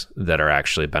things that are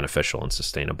actually beneficial and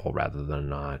sustainable rather than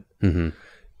not. And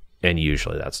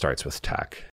usually that starts with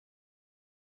tech.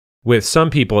 With some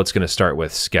people, it's going to start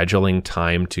with scheduling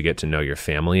time to get to know your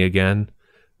family again,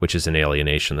 which is an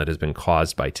alienation that has been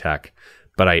caused by tech.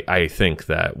 But I think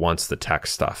that once the tech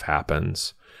stuff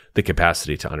happens, the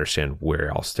capacity to understand where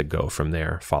else to go from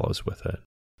there follows with it.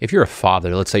 If you're a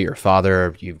father, let's say you're a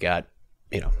father, you've got,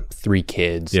 3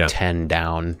 kids, 10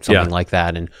 down, something like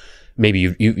that. And maybe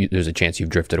there's a chance you've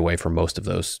drifted away from most of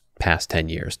those past 10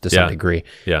 years to some degree.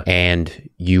 And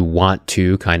you want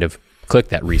to kind of click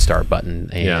that restart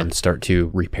button and start to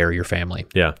repair your family.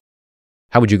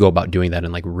 How would you go about doing that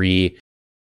and like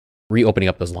reopening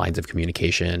up those lines of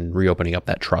communication, reopening up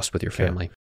that trust with your family?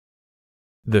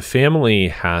 The family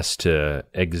has to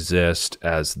exist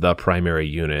as the primary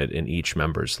unit in each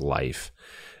member's life.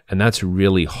 And that's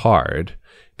really hard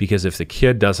because if the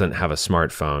kid doesn't have a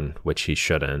smartphone, which he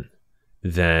shouldn't,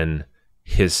 then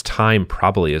his time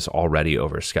probably is already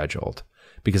overscheduled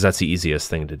because that's the easiest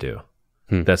thing to do.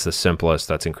 That's the simplest,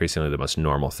 that's increasingly the most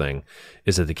normal thing,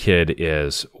 is that the kid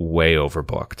is way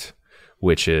overbooked,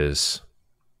 which is,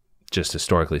 just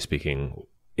historically speaking,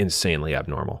 insanely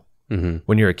abnormal.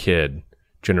 When you're a kid,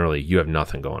 generally, you have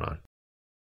nothing going on.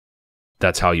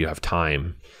 That's how you have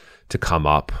time to come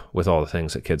up with all the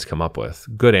things that kids come up with,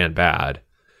 good and bad.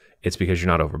 It's because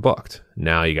you're not overbooked.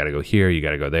 Now you got to go here, you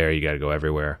got to go there, you got to go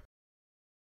everywhere.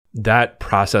 That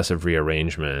process of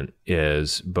rearrangement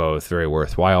is both very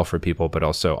worthwhile for people, but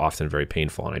also often very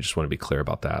painful. And I just want to be clear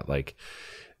about that. Like,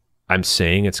 I'm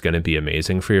saying it's going to be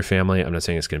amazing for your family. I'm not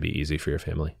saying it's going to be easy for your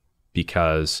family.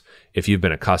 Because if you've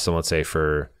been accustomed, let's say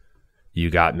you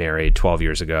got married 12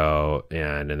 years ago,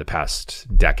 and in the past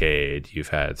decade, you've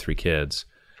had 3 kids.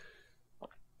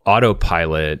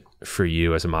 Autopilot for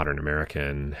you as a modern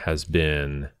American has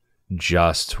been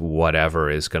just whatever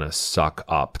is going to suck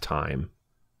up time.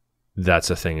 That's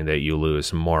a thing that you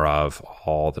lose more of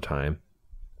all the time.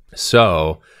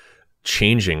 So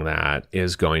changing that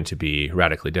is going to be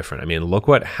radically different. I mean, look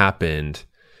what happened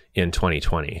in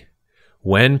 2020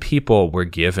 when people were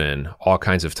given all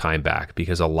kinds of time back,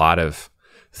 because a lot of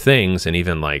things and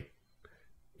even like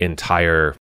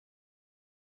entire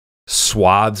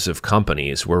swaths of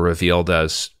companies were revealed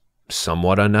as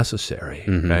somewhat unnecessary,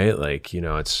 right? Like,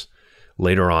 it's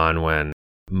later on when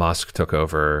Musk took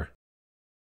over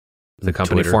the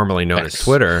company formerly known as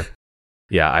Twitter.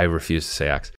 Yeah, I refuse to say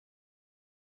X.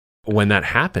 When that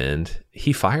happened,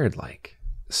 he fired like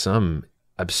some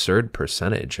absurd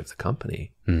percentage of the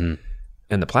company, and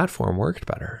the platform worked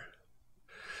better.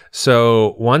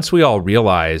 So once we all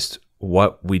realized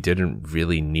what we didn't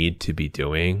really need to be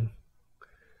doing,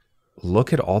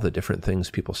 look at all the different things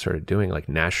people started doing. Like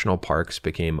national parks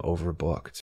became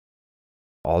overbooked.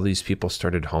 All these people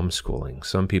started homeschooling.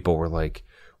 Some people were like,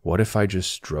 what if I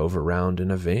just drove around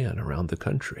in a van around the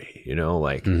country?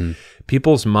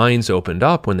 People's minds opened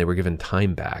up when they were given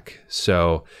time back.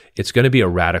 So it's going to be a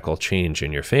radical change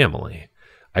in your family.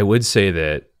 I would say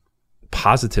that,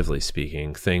 positively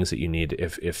speaking, things that you need,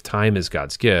 if time is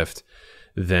God's gift,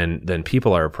 then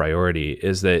people are a priority,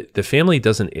 is that the family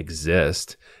doesn't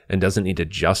exist and doesn't need to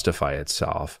justify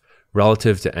itself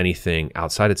relative to anything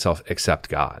outside itself except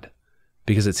God,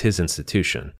 because it's his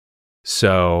institution.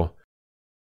 So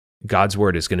God's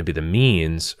word is going to be the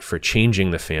means for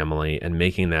changing the family and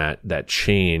making that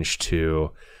change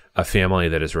to a family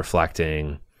that is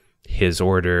reflecting his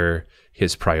order,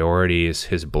 his priorities,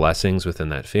 his blessings within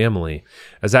that family.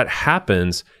 As that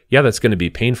happens, that's going to be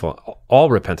painful. All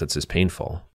repentance is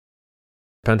painful.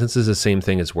 Repentance is the same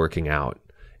thing as working out.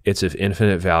 It's of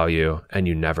infinite value, and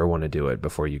you never want to do it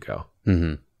before you go.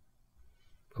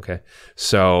 Okay?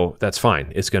 So that's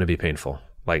fine. It's going to be painful.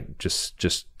 Like,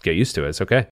 just get used to it. It's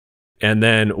okay. And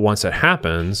then once it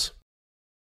happens,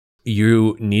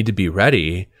 you need to be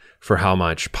ready for how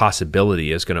much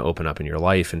possibility is going to open up in your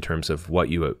life in terms of what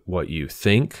you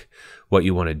think, what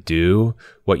you want to do,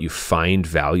 what you find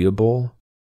valuable.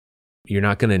 You're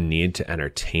not going to need to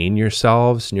entertain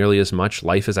yourselves nearly as much.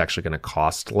 Life is actually going to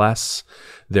cost less,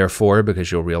 therefore,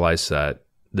 because you'll realize that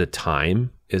the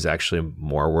time is actually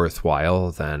more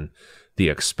worthwhile than the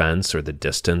expense or the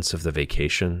distance of the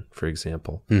vacation, for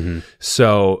example.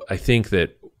 So I think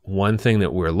that one thing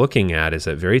that we're looking at is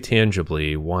that very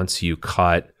tangibly, once you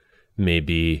cut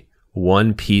maybe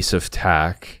one piece of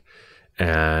tech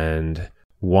and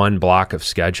one block of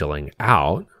scheduling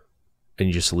out, and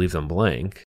you just leave them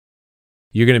blank,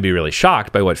 you're going to be really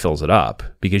shocked by what fills it up,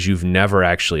 because you've never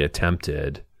actually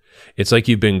attempted. It's like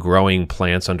you've been growing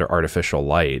plants under artificial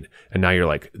light, and now you're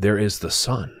like, there is the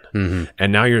sun.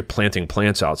 And now you're planting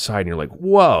plants outside, and you're like,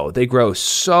 whoa, they grow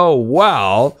so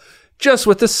well just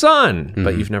with the sun.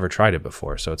 But you've never tried it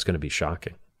before, so it's going to be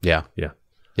shocking. Yeah.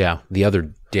 The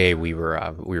other day we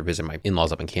were visiting my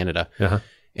in-laws up in Canada,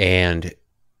 and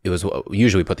it was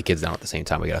usually we put the kids down at the same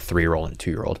time. We got a 3-year-old and a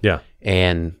 2-year-old. Yeah.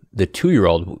 And the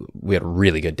 2-year-old, we had a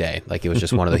really good day. Like, it was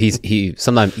just one of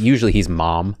the usually he's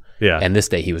mom. Yeah. And this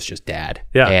day he was just dad.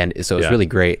 Yeah. And so it was really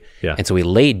great. Yeah. And so we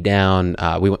laid down,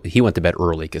 he went to bed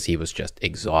early because he was just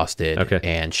exhausted. Okay.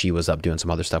 And she was up doing some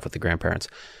other stuff with the grandparents.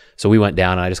 So we went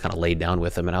down, and I just kind of laid down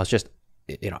with him, and I was just,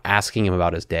 asking him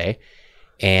about his day.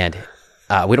 And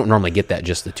we don't normally get that,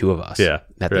 just the two of us at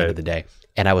the end of the day.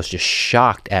 And I was just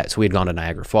shocked so we had gone to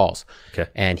Niagara Falls. Okay.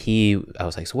 And I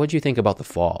was like, so what did you think about the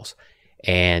falls?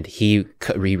 And he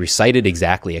recited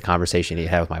exactly a conversation he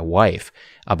had with my wife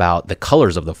about the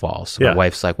colors of the falls. So my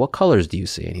wife's like, what colors do you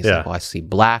see? And he's like, well, I see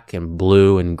black and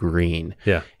blue and green.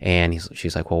 Yeah. And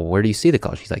she's like, well, where do you see the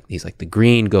colors? He's like, the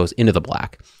green goes into the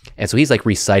black. And so he's like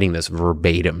reciting this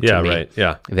verbatim to me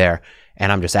there.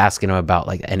 And I'm just asking him about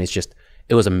and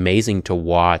it was amazing to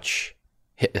watch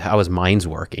how his mind's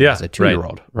working as a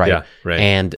 2-year-old. Right. Yeah, right.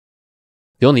 And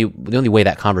the only way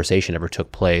that conversation ever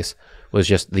took place was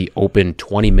just the open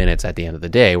 20 minutes at the end of the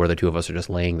day where the two of us are just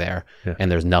laying there and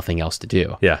there's nothing else to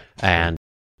do. Yeah. And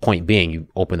point being, you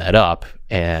open that up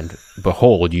and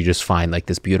behold, you just find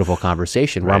this beautiful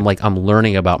conversation where I'm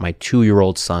learning about my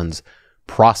 2-year-old son's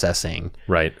processing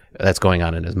that's going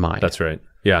on in his mind. That's right.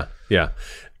 Yeah. Yeah.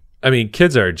 I mean,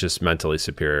 kids are just mentally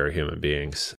superior human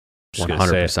beings.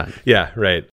 100%. Yeah,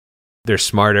 right. They're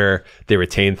smarter. They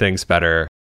retain things better.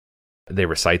 They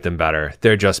recite them better.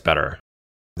 They're just better.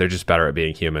 They're just better at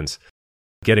being humans.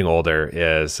 Getting older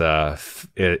is the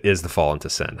fall into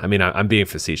sin. I mean, I'm being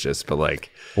facetious, but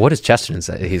what does Chesterton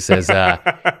say? He says,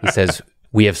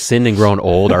 we have sinned and grown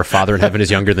old. Our Father in heaven is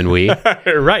younger than we.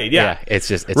 Right. Yeah. It's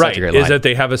such a great line. Is that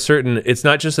they have it's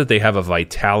not just that they have a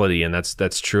vitality, and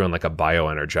that's true on a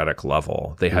bioenergetic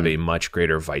level. They have a much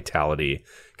greater vitality,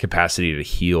 capacity to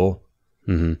heal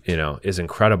is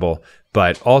incredible.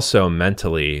 But also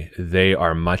mentally, they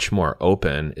are much more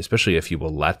open, especially if you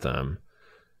will let them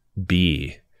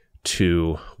be,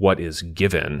 to what is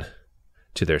given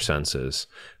to their senses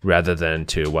rather than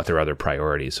to what their other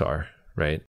priorities are,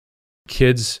 right?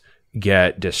 Kids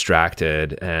get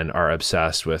distracted and are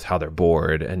obsessed with how they're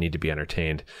bored and need to be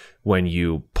entertained when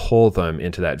you pull them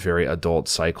into that very adult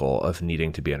cycle of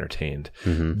needing to be entertained.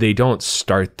 They don't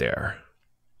start there,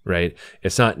 right?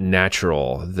 It's not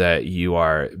natural that you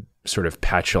are sort of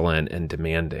petulant and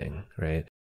demanding, right?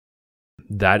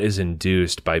 That is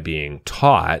induced by being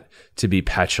taught to be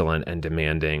petulant and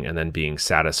demanding and then being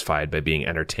satisfied by being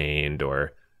entertained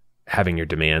or having your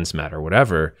demands met or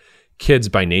whatever. Kids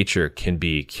by nature can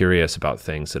be curious about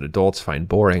things that adults find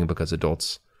boring because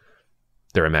adults,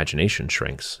 their imagination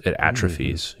shrinks. It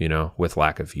atrophies, with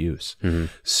lack of use.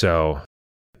 So,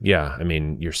 yeah, I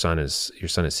mean, your son is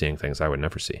seeing things I would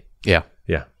never see. Yeah.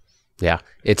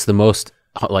 It's the most,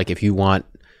 like, if you want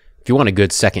a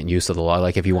good second use of the law,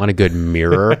 like if you want a good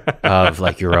mirror of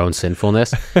like your own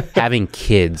sinfulness, having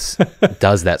kids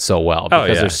does that so well,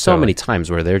 because there's so many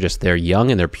times where they're young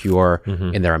and they're pure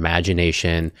in their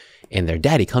imagination, and their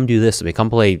daddy, come do this to me, come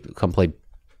play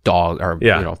dog or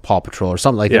Paw Patrol or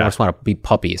something like that. They just want to be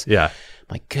puppies.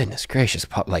 My goodness gracious,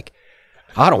 like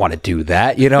I don't want to do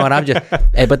that, and I'm just,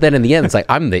 but then in the end, it's like,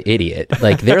 I'm the idiot.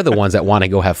 Like they're the ones that want to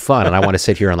go have fun, and I want to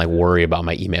sit here and like worry about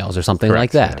my emails or something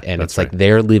like that. And it's like,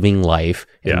 they're living life.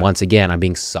 And once again, I'm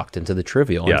being sucked into the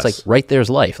trivial. And it's like, right there's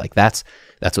life. Like that's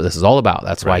what this is all about.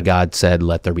 That's why God said,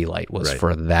 let there be light, was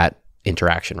for that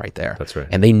interaction right there. That's right.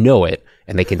 And they know it,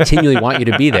 and they continually want you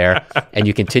to be there. And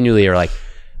you continually are like,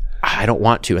 I don't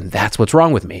want to, and that's what's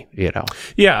wrong with me,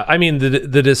 Yeah, I mean,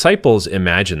 the disciples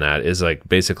imagine that is like,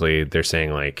 basically they're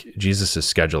saying like, Jesus's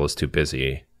schedule is too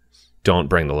busy. Don't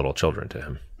bring the little children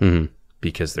to him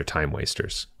because they're time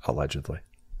wasters, allegedly.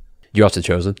 You also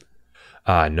chosen?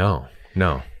 No.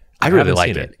 I really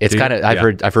like it. It's kind of,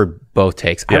 I've heard both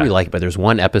takes. I really like it, but there's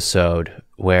one episode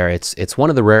where it's one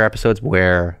of the rare episodes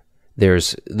where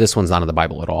this one's not in the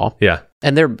Bible at all. Yeah.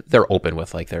 And they're open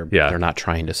with like, they're not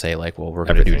trying to say like, well, we're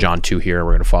going to do John 2 here,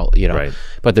 we're going to follow, Right.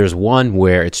 But there's one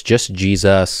where it's just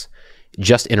Jesus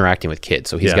just interacting with kids.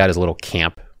 So he's got his little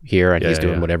camp here, and he's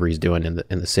doing whatever he's doing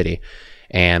in the city.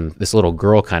 And this little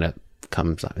girl kind of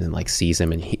comes up and like sees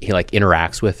him, and he like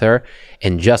interacts with her,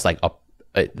 and just like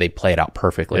they play it out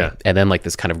perfectly. Yeah. And then like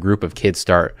this kind of group of kids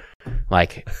start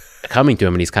like coming to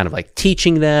him, and he's kind of like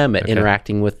teaching them and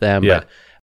interacting with them. Yeah. But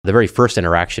the very first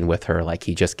interaction with her, like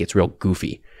he just gets real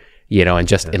goofy, and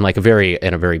just in like a very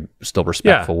still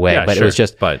respectful way. But it was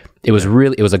just, it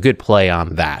was a good play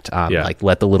on that. Like,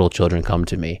 let the little children come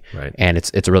to me. Right. And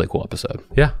it's a really cool episode.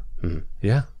 Yeah.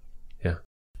 Yeah.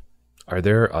 Are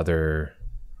there other,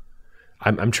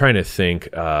 I'm trying to think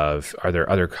of, are there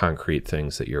other concrete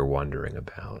things that you're wondering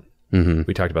about?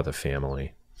 We talked about the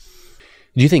family.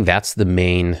 Do you think that's the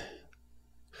main,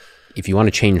 if you want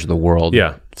to change the world,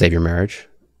 save your marriage?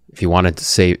 If you wanted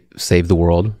to save the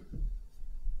world,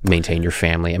 maintain your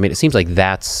family. I mean, it seems like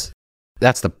that's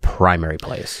the primary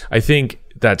place. I think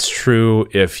that's true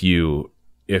if you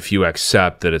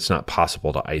accept that it's not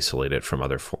possible to isolate it from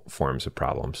other forms of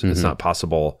problems. It's not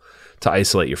possible to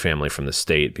isolate your family from the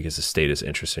state because the state is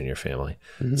interested in your family.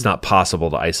 It's not possible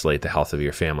to isolate the health of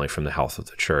your family from the health of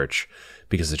the church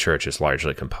because the church is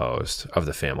largely composed of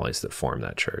the families that form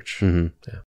that church.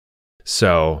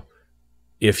 So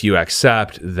if you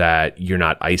accept that you're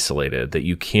not isolated, that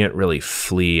you can't really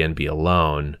flee and be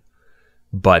alone,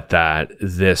 but that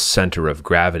this center of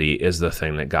gravity is the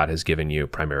thing that God has given you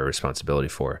primary responsibility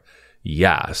for,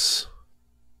 yes,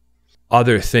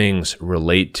 other things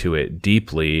relate to it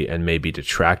deeply and may be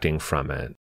detracting from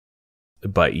it.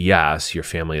 But yes, your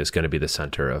family is going to be the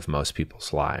center of most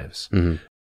people's lives.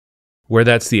 Where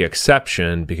that's the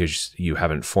exception because you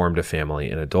haven't formed a family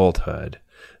in adulthood,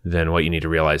 then what you need to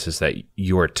realize is that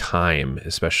your time,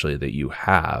 especially that you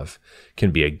have,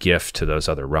 can be a gift to those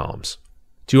other realms,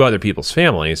 to other people's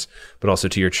families, but also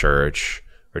to your church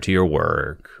or to your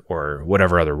work or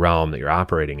whatever other realm that you're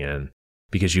operating in,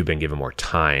 because you've been given more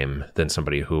time than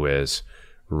somebody who is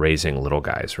raising little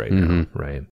guys right now,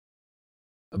 right?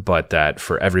 But that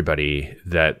for everybody,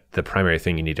 that the primary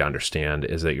thing you need to understand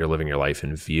is that you're living your life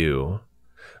in view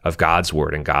of God's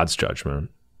word and God's judgment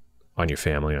on your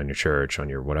family, on your church, on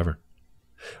your whatever,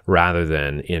 rather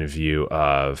than in view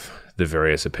of the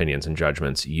various opinions and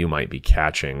judgments you might be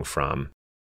catching from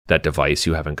that device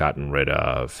you haven't gotten rid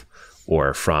of,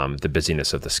 or from the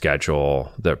busyness of the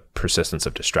schedule, the persistence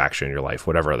of distraction in your life,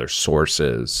 whatever other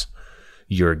sources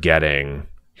you're getting.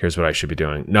 Here's what I should be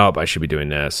doing. Nope, I should be doing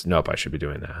this. Nope, I should be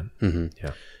doing that.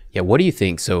 Yeah. What do you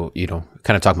think? So,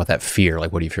 kind of talking about that fear,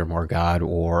 like, what do you fear more, God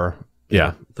or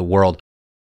the world?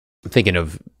 I'm thinking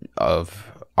of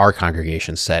our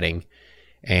congregation setting,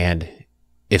 and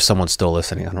if someone's still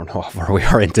listening, I don't know how far we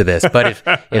are into this, but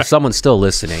if someone's still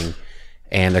listening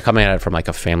and they're coming at it from like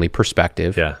a family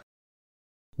perspective,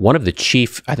 one of the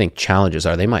chief, I think, challenges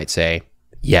are they might say,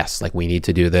 yes, like we need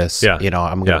to do this. I'm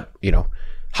going to,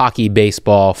 hockey,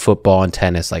 baseball, football, and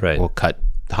tennis, like we'll cut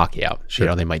hockey out.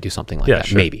 Sure. They might do something like that.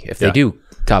 Sure. Maybe. If they do,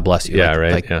 God bless you.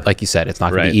 Like you said, it's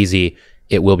not going to be easy.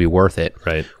 It will be worth it.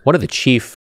 Right. One of the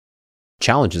chief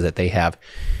challenges that they have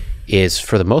is,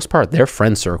 for the most part, their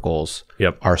friend circles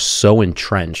are so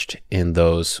entrenched in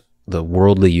the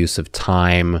worldly use of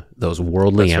time, those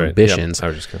worldly ambitions. I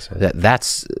was just going to say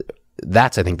that's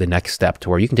I think the next step, to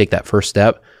where you can take that first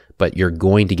step, but you're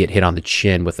going to get hit on the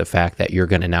chin with the fact that you're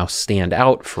going to now stand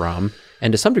out from,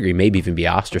 and to some degree maybe even be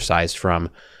ostracized from,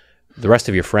 the rest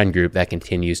of your friend group that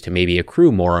continues to maybe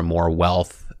accrue more and more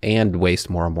wealth and waste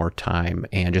more and more time,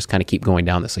 and just kind of keep going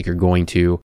down this. Like, you're going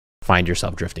to find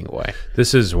yourself drifting away.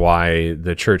 This is why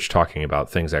the church talking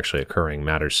about things actually occurring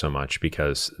matters so much,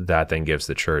 because that then gives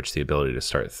the church the ability to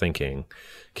start thinking,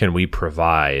 can we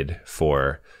provide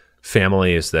for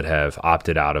families that have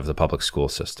opted out of the public school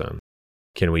system?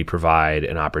 Can we provide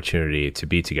an opportunity to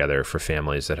be together for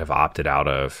families that have opted out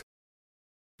of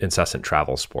incessant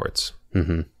travel sports?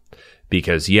 Mm-hmm.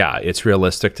 Because, it's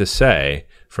realistic to say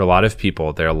for a lot of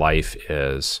people, their life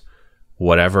is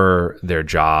whatever their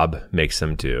job makes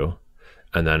them do,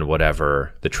 and then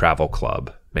whatever the travel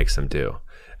club makes them do.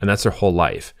 And that's their whole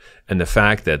life. And the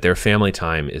fact that their family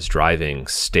time is driving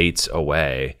states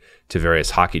away to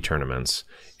various hockey tournaments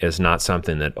is not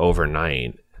something that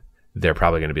overnight they're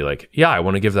probably going to be like, I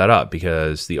want to give that up,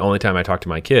 because the only time I talk to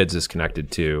my kids is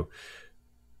connected to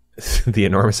the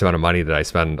enormous amount of money that I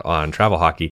spend on travel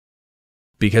hockey,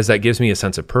 because that gives me a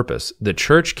sense of purpose. The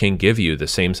church can give you the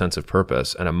same sense of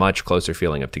purpose and a much closer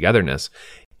feeling of togetherness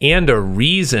and a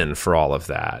reason for all of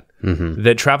that,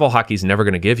 that travel hockey is never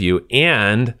going to give you.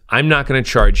 And I'm not going to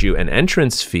charge you an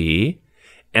entrance fee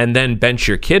and then bench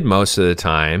your kid most of the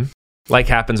time, like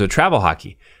happens with travel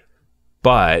hockey.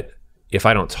 But if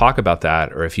I don't talk about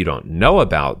that, or if you don't know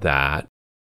about that,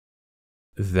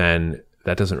 then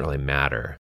that doesn't really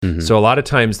matter. So a lot of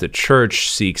times the church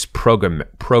seeks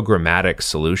programmatic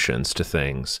solutions to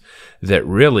things that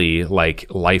really, like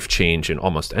life change in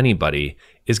almost anybody,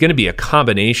 is going to be a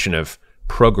combination of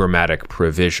programmatic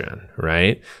provision,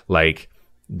 right? Like,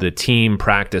 the team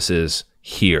practices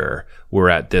here, we're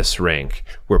at this rink,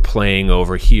 we're playing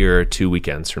over here 2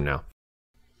 weekends from now.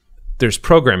 There's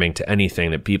programming to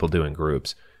anything that people do in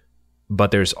groups,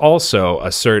 but there's also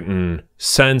a certain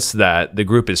sense that the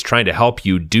group is trying to help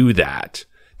you do that,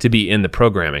 to be in the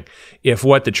programming. If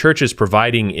what the church is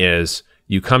providing is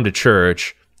you come to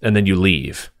church and then you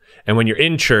leave, and when you're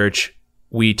in church,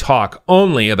 we talk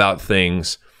only about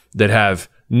things that have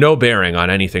no bearing on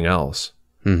anything else,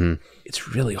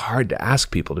 it's really hard to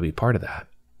ask people to be part of that.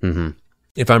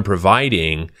 If I'm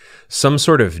providing some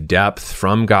sort of depth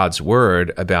from God's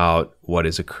word about what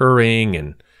is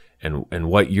occurring and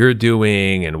what you're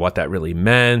doing and what that really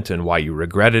meant and why you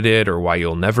regretted it or why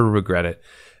you'll never regret it,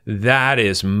 that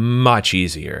is much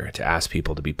easier to ask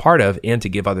people to be part of and to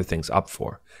give other things up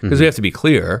for. Because we have to be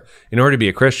clear, in order to be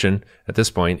a Christian at this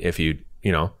point, if you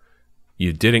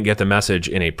didn't get the message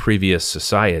in a previous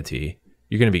society,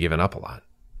 you're going to be giving up a lot.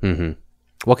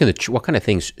 What kind of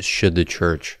things should the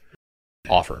church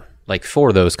offer, like,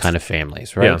 for those kind of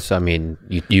families, right? So, I mean,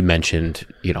 you mentioned,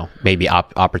 maybe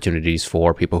opportunities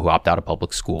for people who opt out of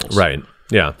public schools. Right.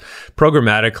 Yeah.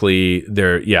 Programmatically,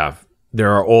 there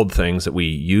are old things that we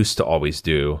used to always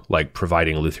do, like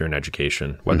providing Lutheran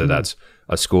education, whether that's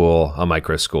a school, a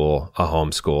micro school, a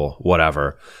home school,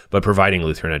 whatever, but providing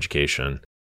Lutheran education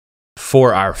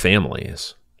for our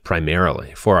families,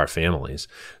 primarily for our families,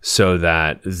 so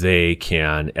that they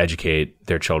can educate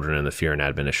their children in the fear and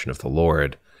admonition of the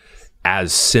Lord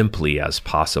as simply as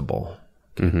possible.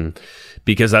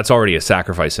 Because that's already a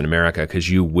sacrifice in America, because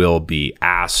you will be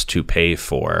asked to pay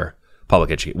for public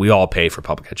education. We all pay for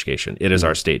public education. It is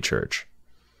our state church.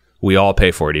 We all pay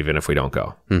for it, even if we don't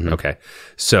go. Okay.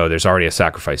 So there's already a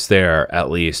sacrifice there. At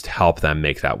least help them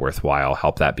make that worthwhile.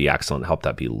 Help that be excellent. Help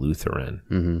that be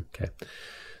Lutheran. Okay.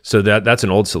 So that's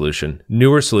an old solution.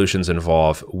 Newer solutions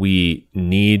involve, we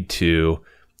need to,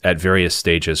 at various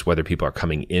stages, whether people are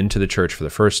coming into the church for the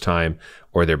first time,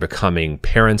 or they're becoming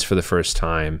parents for the first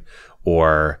time,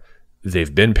 or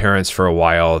they've been parents for a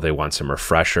while, they want some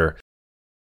refresher.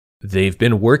 They've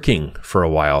been working for a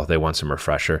while, they want some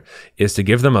refresher, is to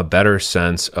give them a better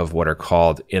sense of what are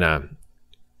called, in a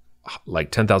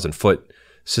like 10,000 foot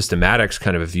systematics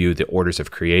kind of view the orders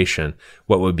of creation,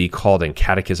 what would be called in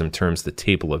catechism terms the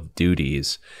table of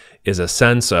duties is a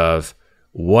sense of,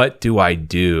 what do I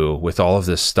do with all of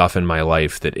this stuff in my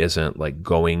life that isn't like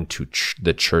going to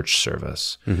the church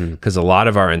service? Because a lot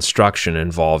of our instruction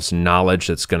involves knowledge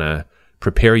that's going to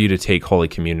prepare you to take Holy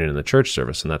Communion in the church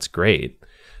service, and that's great.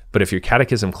 But if your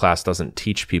catechism class doesn't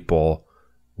teach people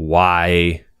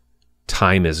why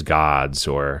time is God's,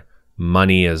 or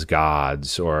money is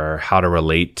God's, or how to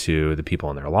relate to the people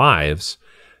in their lives,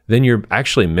 then you're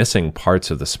actually missing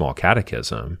parts of the small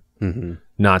catechism.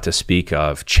 Not to speak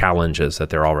of challenges that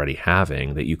they're already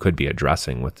having that you could be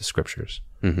addressing with the scriptures.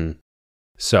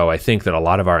 So I think that a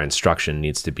lot of our instruction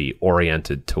needs to be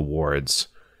oriented towards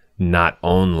not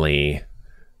only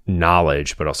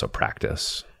knowledge, but also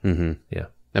practice. Yeah.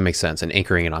 That makes sense. And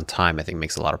anchoring it on time, I think,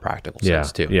 makes a lot of practical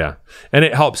sense too. Yeah. And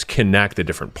it helps connect the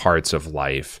different parts of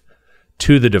life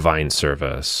to the divine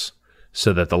service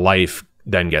so that the life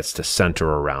then gets to center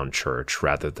around church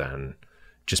rather than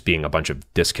just being a bunch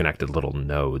of disconnected little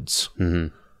nodes.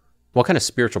 What kind of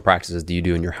spiritual practices do you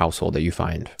do in your household that you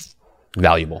find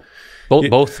valuable?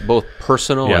 Both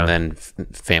personal and then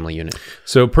family unit.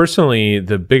 So personally,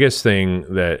 the biggest thing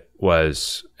that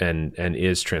was and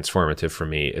is transformative for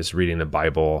me is reading the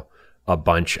Bible a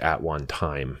bunch at one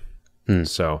time.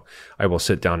 So I will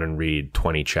sit down and read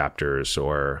 20 chapters,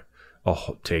 or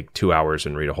I'll take 2 hours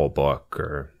and read a whole book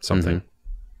or something,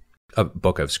 a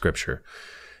book of scripture.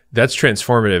 That's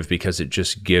transformative because it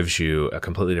just gives you a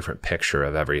completely different picture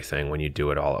of everything when you do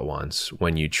it all at once.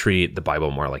 When you treat the Bible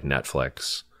more like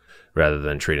Netflix rather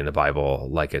than treating the Bible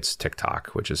like it's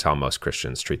TikTok, which is how most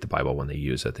Christians treat the Bible when they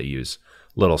use it. They use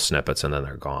little snippets and then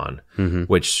they're gone,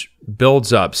 which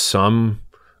builds up some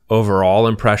overall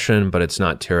impression, but it's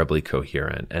not terribly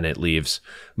coherent. And it leaves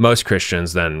most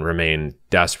Christians then remain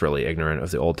desperately ignorant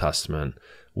of the Old Testament,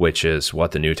 which is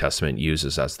what the New Testament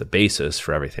uses as the basis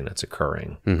for everything that's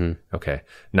occurring. Okay.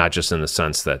 Not just in the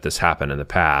sense that this happened in the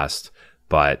past,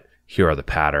 but here are the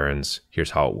patterns,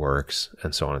 here's how it works,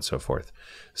 and so on and so forth.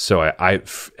 So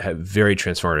I've very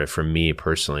transformative for me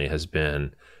personally has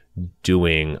been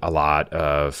doing a lot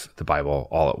of the Bible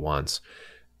all at once.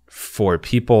 For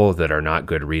people that are not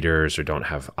good readers or don't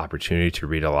have opportunity to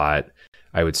read a lot,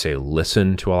 I would say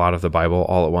listen to a lot of the Bible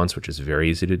all at once, which is very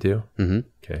easy to do.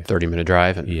 Okay, 30-minute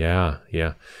drive. Yeah.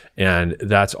 And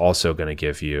that's also going to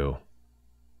give you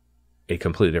a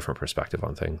completely different perspective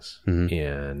on things.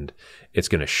 And it's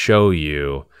going to show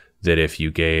you that if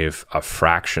you gave a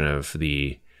fraction of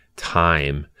the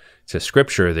time to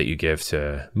scripture that you give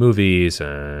to movies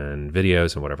and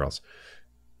videos and whatever else,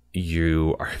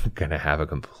 you are going to have a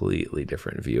completely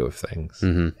different view of things.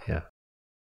 Yeah.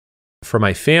 For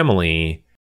my family,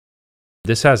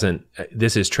 this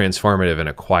is transformative in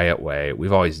a quiet way.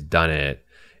 We've always done it.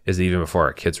 Is even before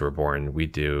our kids were born, we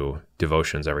do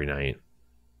devotions every night,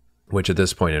 which at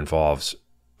this point involves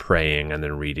praying and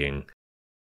then reading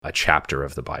a chapter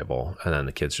of the Bible, and then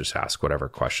the kids just ask whatever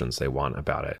questions they want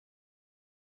about it.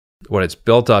 What it's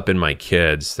built up in my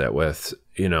kids that with,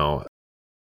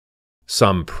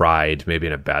 some pride, maybe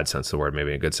in a bad sense of the word,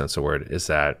 maybe in a good sense of the word, is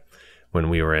that when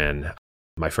we were in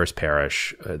my first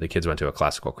parish, the kids went to a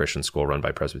classical Christian school run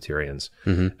by Presbyterians.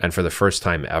 And for the first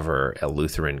time ever, a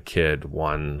Lutheran kid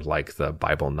won like the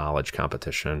Bible knowledge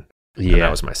competition. And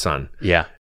that was my son. Yeah.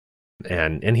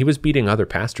 And he was beating other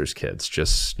pastors' kids,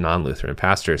 just non-Lutheran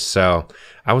pastors. So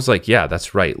I was like, yeah,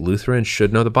 that's right. Lutherans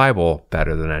should know the Bible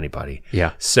better than anybody.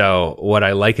 Yeah. So what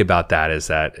I like about that is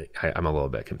that I'm a little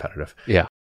bit competitive. Yeah.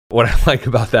 What I like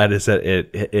about that is that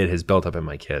it has built up in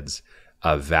my kids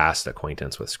a vast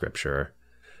acquaintance with Scripture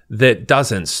that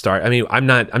doesn't start. I mean, I'm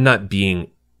not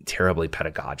being terribly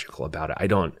pedagogical about it.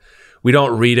 We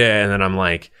don't read it and then I'm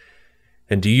like,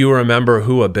 and do you remember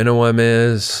who Abinoam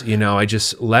is? I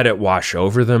just let it wash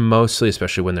over them mostly,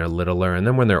 especially when they're littler. And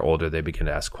then when they're older, they begin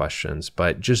to ask questions.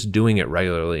 But just doing it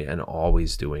regularly and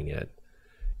always doing it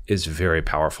is very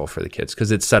powerful for the kids because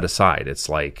it's set aside. It's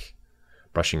like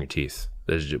brushing your teeth.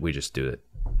 We just do it.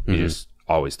 We just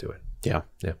always do it. Yeah.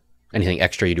 Yeah. Anything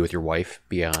extra you do with your wife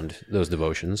beyond those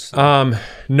devotions? No,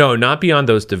 not beyond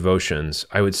those devotions.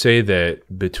 I would say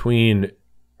that between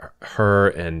her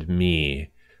and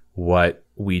me, what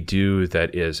we do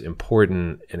that is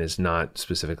important and is not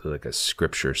specifically like a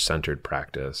scripture-centered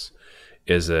practice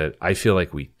is that I feel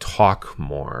like we talk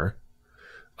more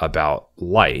about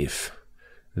life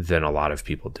than a lot of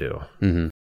people do.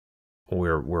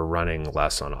 We're running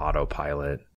less on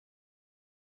autopilot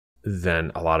than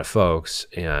a lot of folks,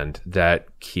 and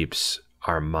that keeps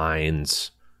our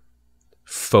minds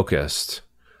focused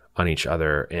on each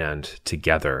other and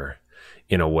together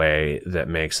in a way that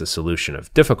makes the solution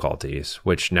of difficulties,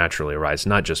 which naturally arise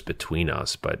not just between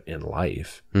us, but in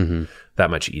life, that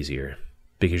much easier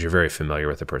because you're very familiar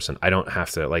with the person. I don't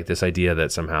have to, like this idea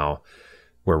that somehow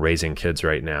we're raising kids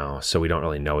right now, so we don't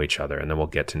really know each other, and then we'll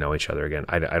get to know each other again.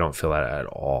 I don't feel that at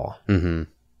all. And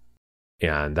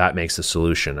that makes the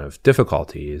solution of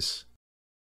difficulties,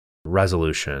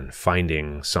 resolution,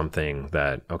 finding something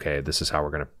that, okay, this is how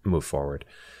we're going to move forward,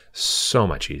 so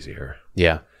much easier.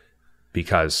 Yeah.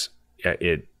 Because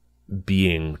it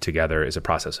being together is a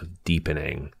process of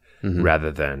deepening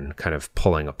rather than kind of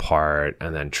pulling apart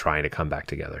and then trying to come back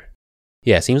together.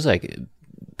 Yeah, it seems like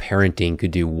parenting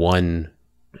could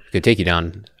take you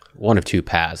down one of two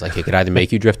paths. Like it could either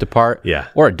make you drift apart,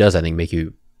 or it does, I think, make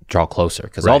you draw closer.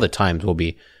 Because all the times we'll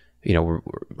be,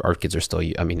 our kids are still,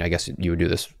 I mean, I guess you would do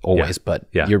this always, but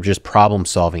you're just problem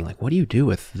solving. Like, what do you do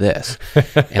with this?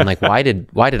 And like, why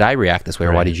did I react this way?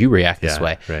 Or why did you react this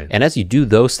way? Right. And as you do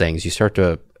those things, you start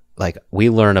to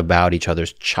we learn about each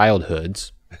other's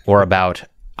childhoods or about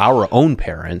our own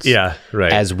parents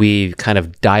as we kind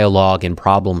of dialogue and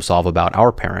problem solve about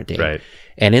our parenting. Right.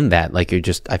 And in that, like,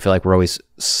 I feel like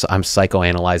I'm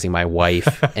psychoanalyzing my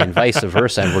wife and vice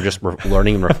versa. And we're just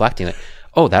learning and reflecting like,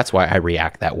 oh, that's why I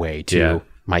react that way to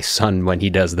my son when he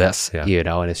does this, and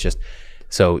it's just,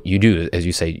 so you do, as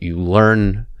you say, you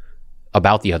learn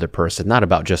about the other person, not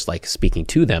about just like speaking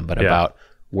to them, but about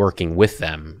working with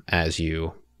them as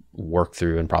you work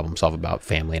through and problem solve about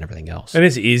family and everything else. And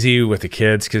it's easy with the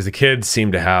kids because the kids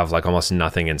seem to have like almost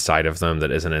nothing inside of them that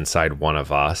isn't inside one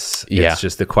of us. Yeah. It's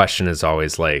just the question is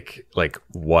always like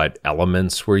what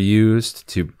elements were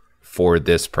used for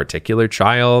this particular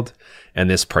child and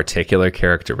this particular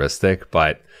characteristic,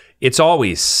 but it's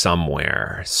always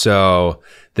somewhere. So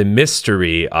the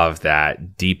mystery of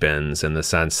that deepens in the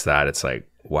sense that it's like,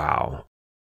 wow,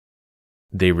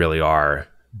 they really are.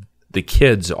 The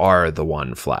kids are the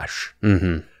one flesh.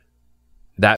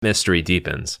 That mystery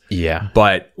deepens. Yeah.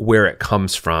 But where it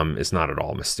comes from is not at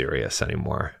all mysterious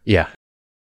anymore. Yeah.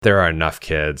 There are enough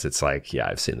kids. It's like, yeah,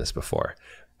 I've seen this before.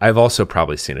 I've also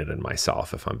probably seen it in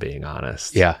myself, if I'm being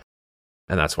honest. Yeah.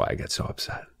 And that's why I get so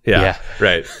upset. Yeah.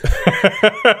 Right.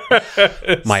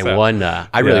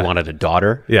 I really wanted a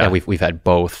daughter. Yeah. And we've had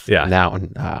both now,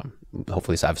 and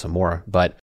hopefully I have some more.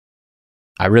 But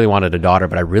I really wanted a daughter,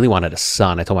 but I really wanted a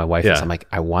son. I told my wife this. I'm like,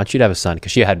 I want you to have a son,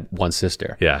 because she had one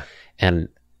sister. Yeah. And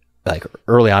like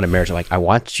early on in marriage, I'm like, I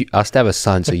want us to have a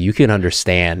son so you can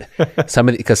understand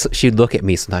somebody, because she'd look at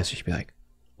me sometimes and she'd be like,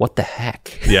 what the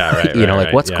heck? Yeah,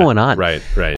 right. What's going on?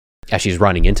 Right. As she's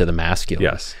running into the masculine.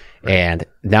 Yes. Right. And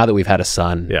now that we've had a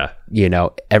son,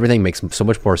 everything makes so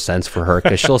much more sense for her,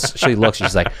 because she looks,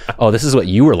 she's like, oh, this is what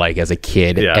you were like as a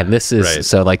kid. Yeah, and this is,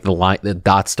 so like the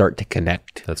dots start to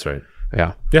connect. That's right.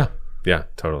 Yeah. Yeah,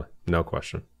 totally. No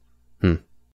question.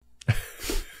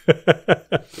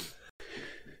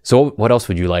 So what else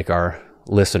would you like our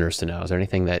listeners to know? Is there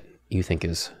anything that you think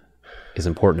is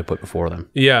important to put before them?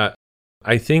 Yeah,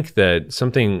 I think that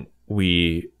something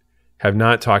we have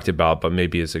not talked about, but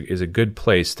maybe is a good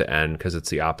place to end, because it's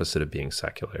the opposite of being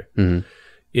secular,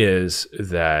 is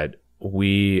that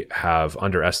we have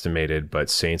underestimated, but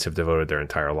saints have devoted their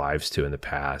entire lives to in the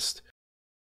past.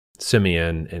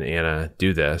 Simeon and Anna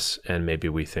do this, and maybe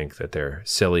we think that they're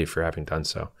silly for having done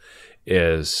so,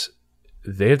 is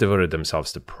they have devoted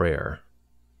themselves to prayer.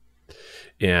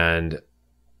 And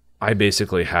I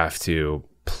basically have to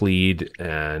plead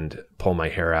and pull my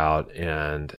hair out,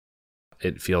 and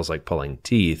it feels like pulling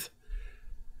teeth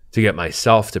to get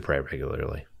myself to pray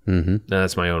regularly. And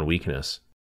that's my own weakness,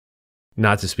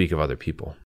 not to speak of other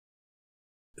people.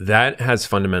 That has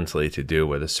fundamentally to do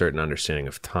with a certain understanding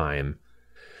of time,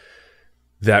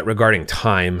 that regarding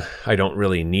time, I don't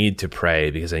really need to pray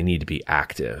because I need to be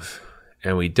active.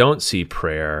 And we don't see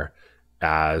prayer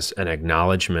as an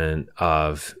acknowledgement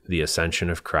of the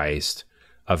ascension of Christ,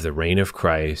 of the reign of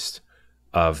Christ,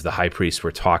 of the high priest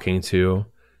we're talking to,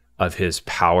 of his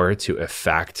power to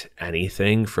effect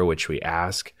anything for which we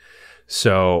ask.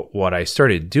 So what I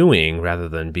started doing, rather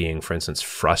than being, for instance,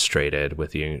 frustrated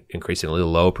with the increasingly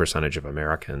low percentage of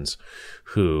Americans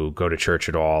who go to church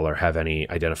at all or have any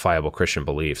identifiable Christian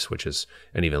beliefs, which is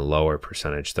an even lower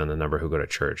percentage than the number who go to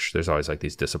church. There's always like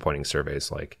these disappointing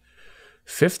surveys like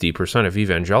 50% of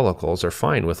evangelicals are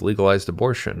fine with legalized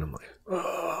abortion. I'm like,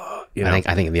 oh, I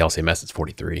think in the LCMS it's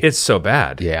 43. It's so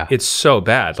bad. Yeah. It's so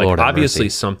bad. Like, Lord obviously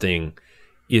something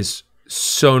is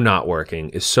so not working,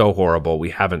 is so horrible.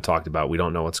 We haven't talked about, we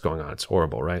don't know what's going on. It's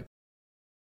horrible, right?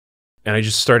 And I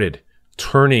just started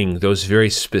turning those very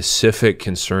specific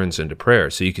concerns into prayer.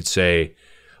 So you could say,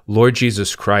 Lord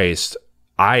Jesus Christ,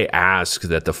 I ask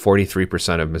that the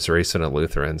 43% of Missouri Synod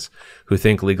Lutherans who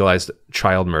think legalized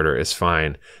child murder is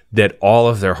fine, that all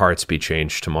of their hearts be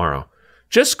changed tomorrow.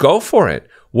 Just go for it.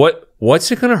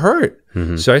 What's it going to hurt?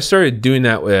 Mm-hmm. So I started doing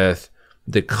that with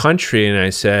the country, and I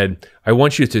said, I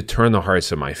want you to turn the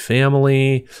hearts of my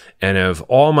family and of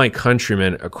all my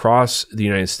countrymen across the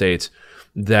United States,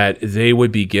 that they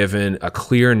would be given a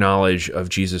clear knowledge of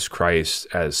Jesus Christ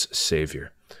as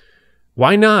Savior.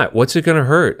 Why not? What's it going to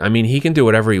hurt? I mean, he can do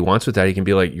whatever he wants with that. He can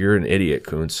be like, you're an idiot,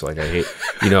 Kuntz. Like, I hate,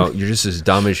 you're just as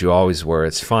dumb as you always were.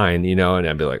 It's fine, and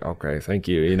I'd be like, okay, thank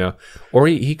you, Or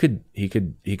he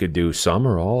could do some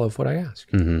or all of what I ask.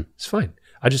 Mm-hmm. It's fine.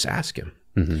 I just ask him.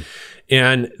 Mm-hmm.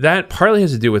 And that partly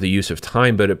has to do with the use of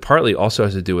time, but it partly also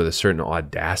has to do with a certain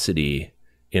audacity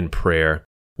in prayer,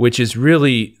 which is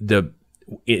really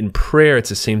in prayer, it's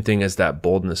the same thing as that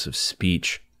boldness of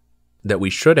speech that we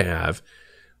should have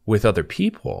with other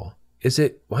people. Why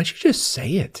don't you just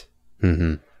say it?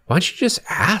 Mm-hmm. Why don't you just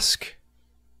ask?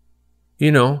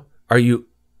 Are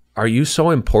you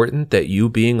so important that you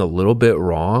being a little bit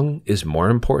wrong is more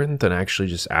important than actually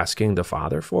just asking the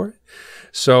Father for it?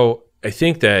 So I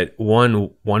think that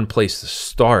one place to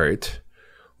start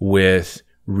with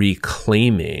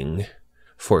reclaiming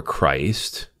for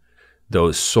Christ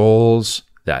those souls,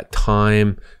 that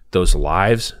time, those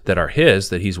lives that are his,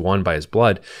 that he's won by his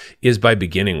blood, is by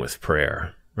beginning with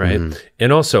prayer, right? Mm-hmm.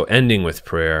 And also ending with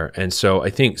prayer. And so I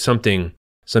think something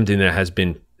that has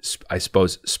been, I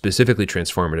suppose, specifically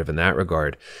transformative in that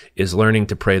regard is learning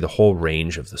to pray the whole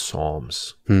range of the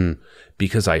Psalms.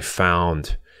 Because I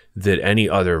found that any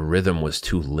other rhythm was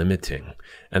too limiting,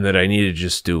 and that I needed to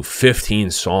just do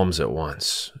 15 Psalms at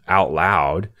once out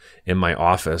loud in my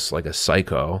office like a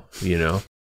psycho,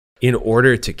 in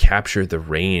order to capture the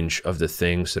range of the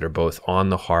things that are both on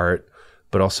the heart,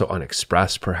 but also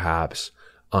unexpressed, perhaps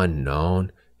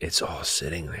unknown. It's all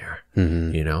sitting there,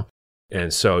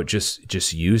 And so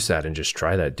just use that and just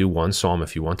try that. Do one Psalm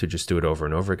if you want to, just do it over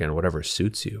and over again, whatever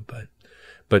suits you.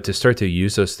 But to start to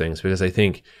use those things, because I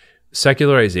think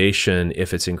secularization,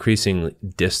 if it's increasing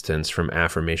distance from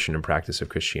affirmation and practice of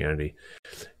Christianity,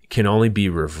 can only be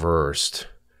reversed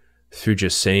through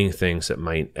just saying things that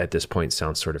might, at this point,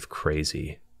 sound sort of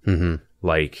crazy. Mm-hmm.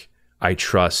 Like, I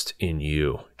trust in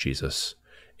you, Jesus,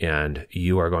 and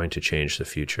you are going to change the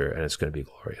future, and it's going to be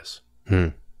glorious.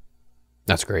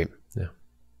 That's great. Yeah.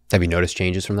 Have you noticed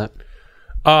changes from that?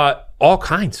 All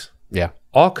kinds. Yeah.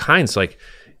 All kinds. Like,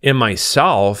 in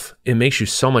myself, it makes you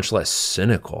so much less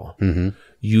cynical. Mm-hmm.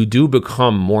 You do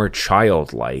become more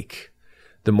childlike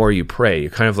the more you pray. You're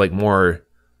kind of like more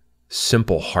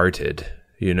simple-hearted,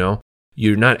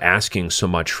 You're not asking so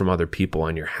much from other people,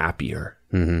 and you're happier.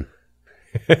 Mm-hmm.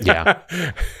 Yeah.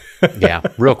 Yeah.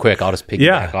 Real quick, I'll just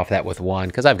piggyback off that with one,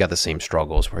 because I've got the same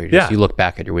struggles where you look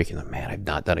back at your week and like, man, I've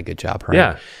not done a good job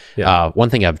praying. Yeah.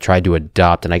 One thing I've tried to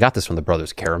adopt, and I got this from the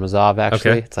brothers Karamazov,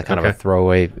 actually. Okay. It's like kind of a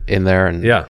throwaway in there, and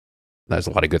there's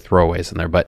a lot of good throwaways in there,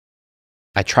 but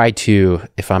I try to,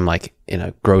 if I'm like in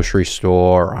a grocery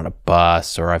store or on a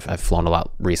bus, or I've flown a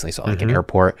lot recently, so like an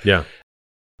airport,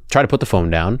 try to put the phone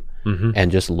down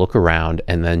and just look around,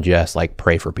 and then just like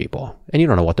pray for people. And you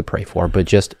don't know what to pray for, but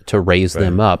just to raise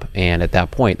them up. And at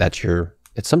that point, at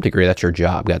some degree, that's your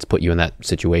job. God's put you in that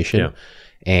situation. Yeah.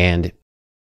 And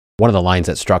one of the lines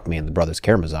that struck me in the brothers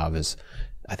Karamazov is,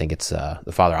 I think it's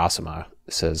the Father Asama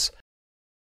says,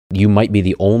 you might be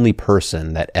the only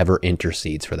person that ever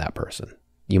intercedes for that person.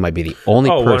 You might be the only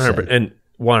person. 100%. And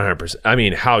 100%. I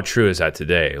mean, how true is that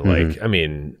today? Like, I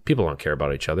mean, people don't care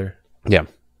about each other. Yeah.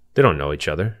 They don't know each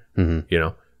other.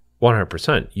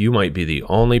 100%. You might be the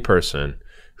only person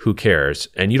who cares,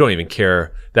 and you don't even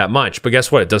care that much. But guess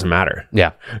what? It doesn't matter.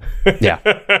 Yeah. Yeah.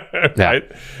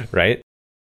 Right?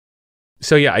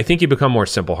 So yeah, I think you become more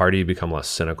simple-hearted. You become less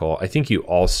cynical. I think you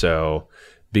also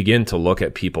begin to look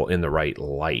at people in the right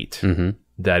light.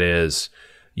 That is,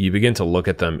 you begin to look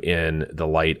at them in the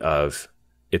light of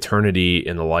eternity,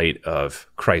 in the light of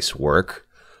Christ's work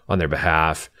on their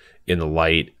behalf, in the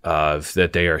light of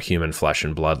that they are human flesh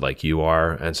and blood like you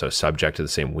are, and so subject to the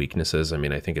same weaknesses. I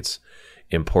mean, I think it's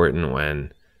important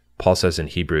when Paul says in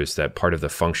Hebrews that part of the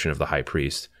function of the high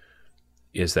priest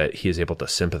is that he is able to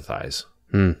sympathize.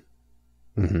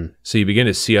 So you begin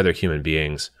to see other human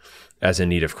beings as in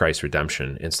need of Christ's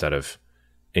redemption instead of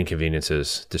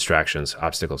inconveniences, distractions,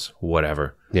 obstacles,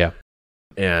 whatever. Yeah.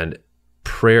 And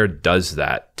prayer does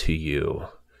that to you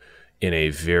in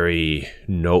a very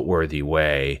noteworthy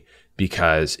way,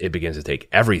 because it begins to take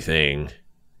everything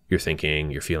you're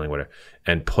thinking, you're feeling, whatever,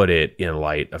 and put it in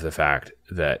light of the fact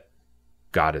that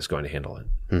God is going to handle it.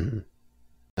 And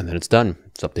then it's done.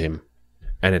 It's up to him.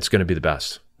 And it's going to be the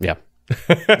best. Yeah.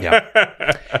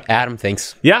 Yeah. Adam,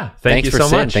 thanks. Yeah. Thanks you for so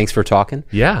sitting. much. Thanks for talking.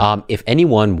 Yeah. If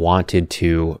anyone wanted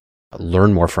to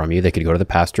learn more from you, they could go to the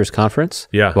Pastors Conference.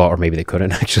 Yeah. Well, or maybe they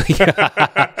couldn't actually.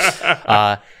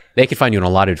 They could find you in a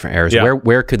lot of different areas. Yeah.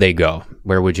 Where could they go?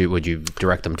 Where would you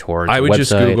direct them towards? I would website?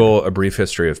 just Google A Brief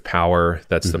History of Power.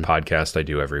 That's the podcast I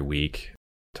do every week,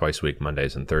 twice a week,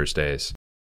 Mondays and Thursdays.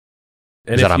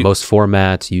 And is that on most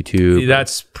formats, YouTube?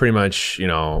 That's pretty much,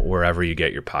 wherever you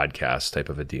get your podcast type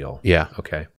of a deal. Yeah.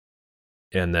 Okay.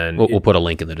 And then we'll put a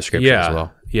link in the description as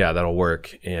well. Yeah, that'll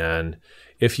work. And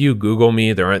if you Google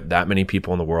me, there aren't that many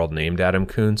people in the world named Adam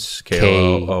Koontz,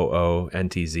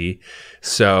 Koontz.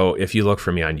 So if you look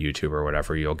for me on YouTube or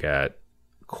whatever, you'll get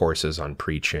courses on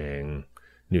preaching,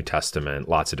 New Testament,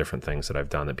 lots of different things that I've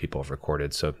done that people have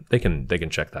recorded. So they can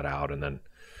check that out and then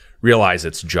realize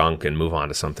it's junk and move on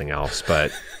to something else.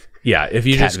 But yeah, if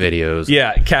you cat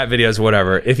videos,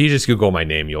 whatever. If you just Google my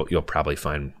name, you'll probably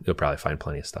find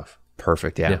plenty of stuff.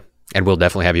 Perfect. Yeah. And we'll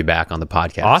definitely have you back on the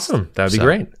podcast. Awesome. That'd be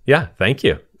great. Yeah. Thank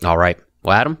you. All right.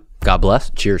 Well, Adam, God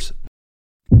bless. Cheers.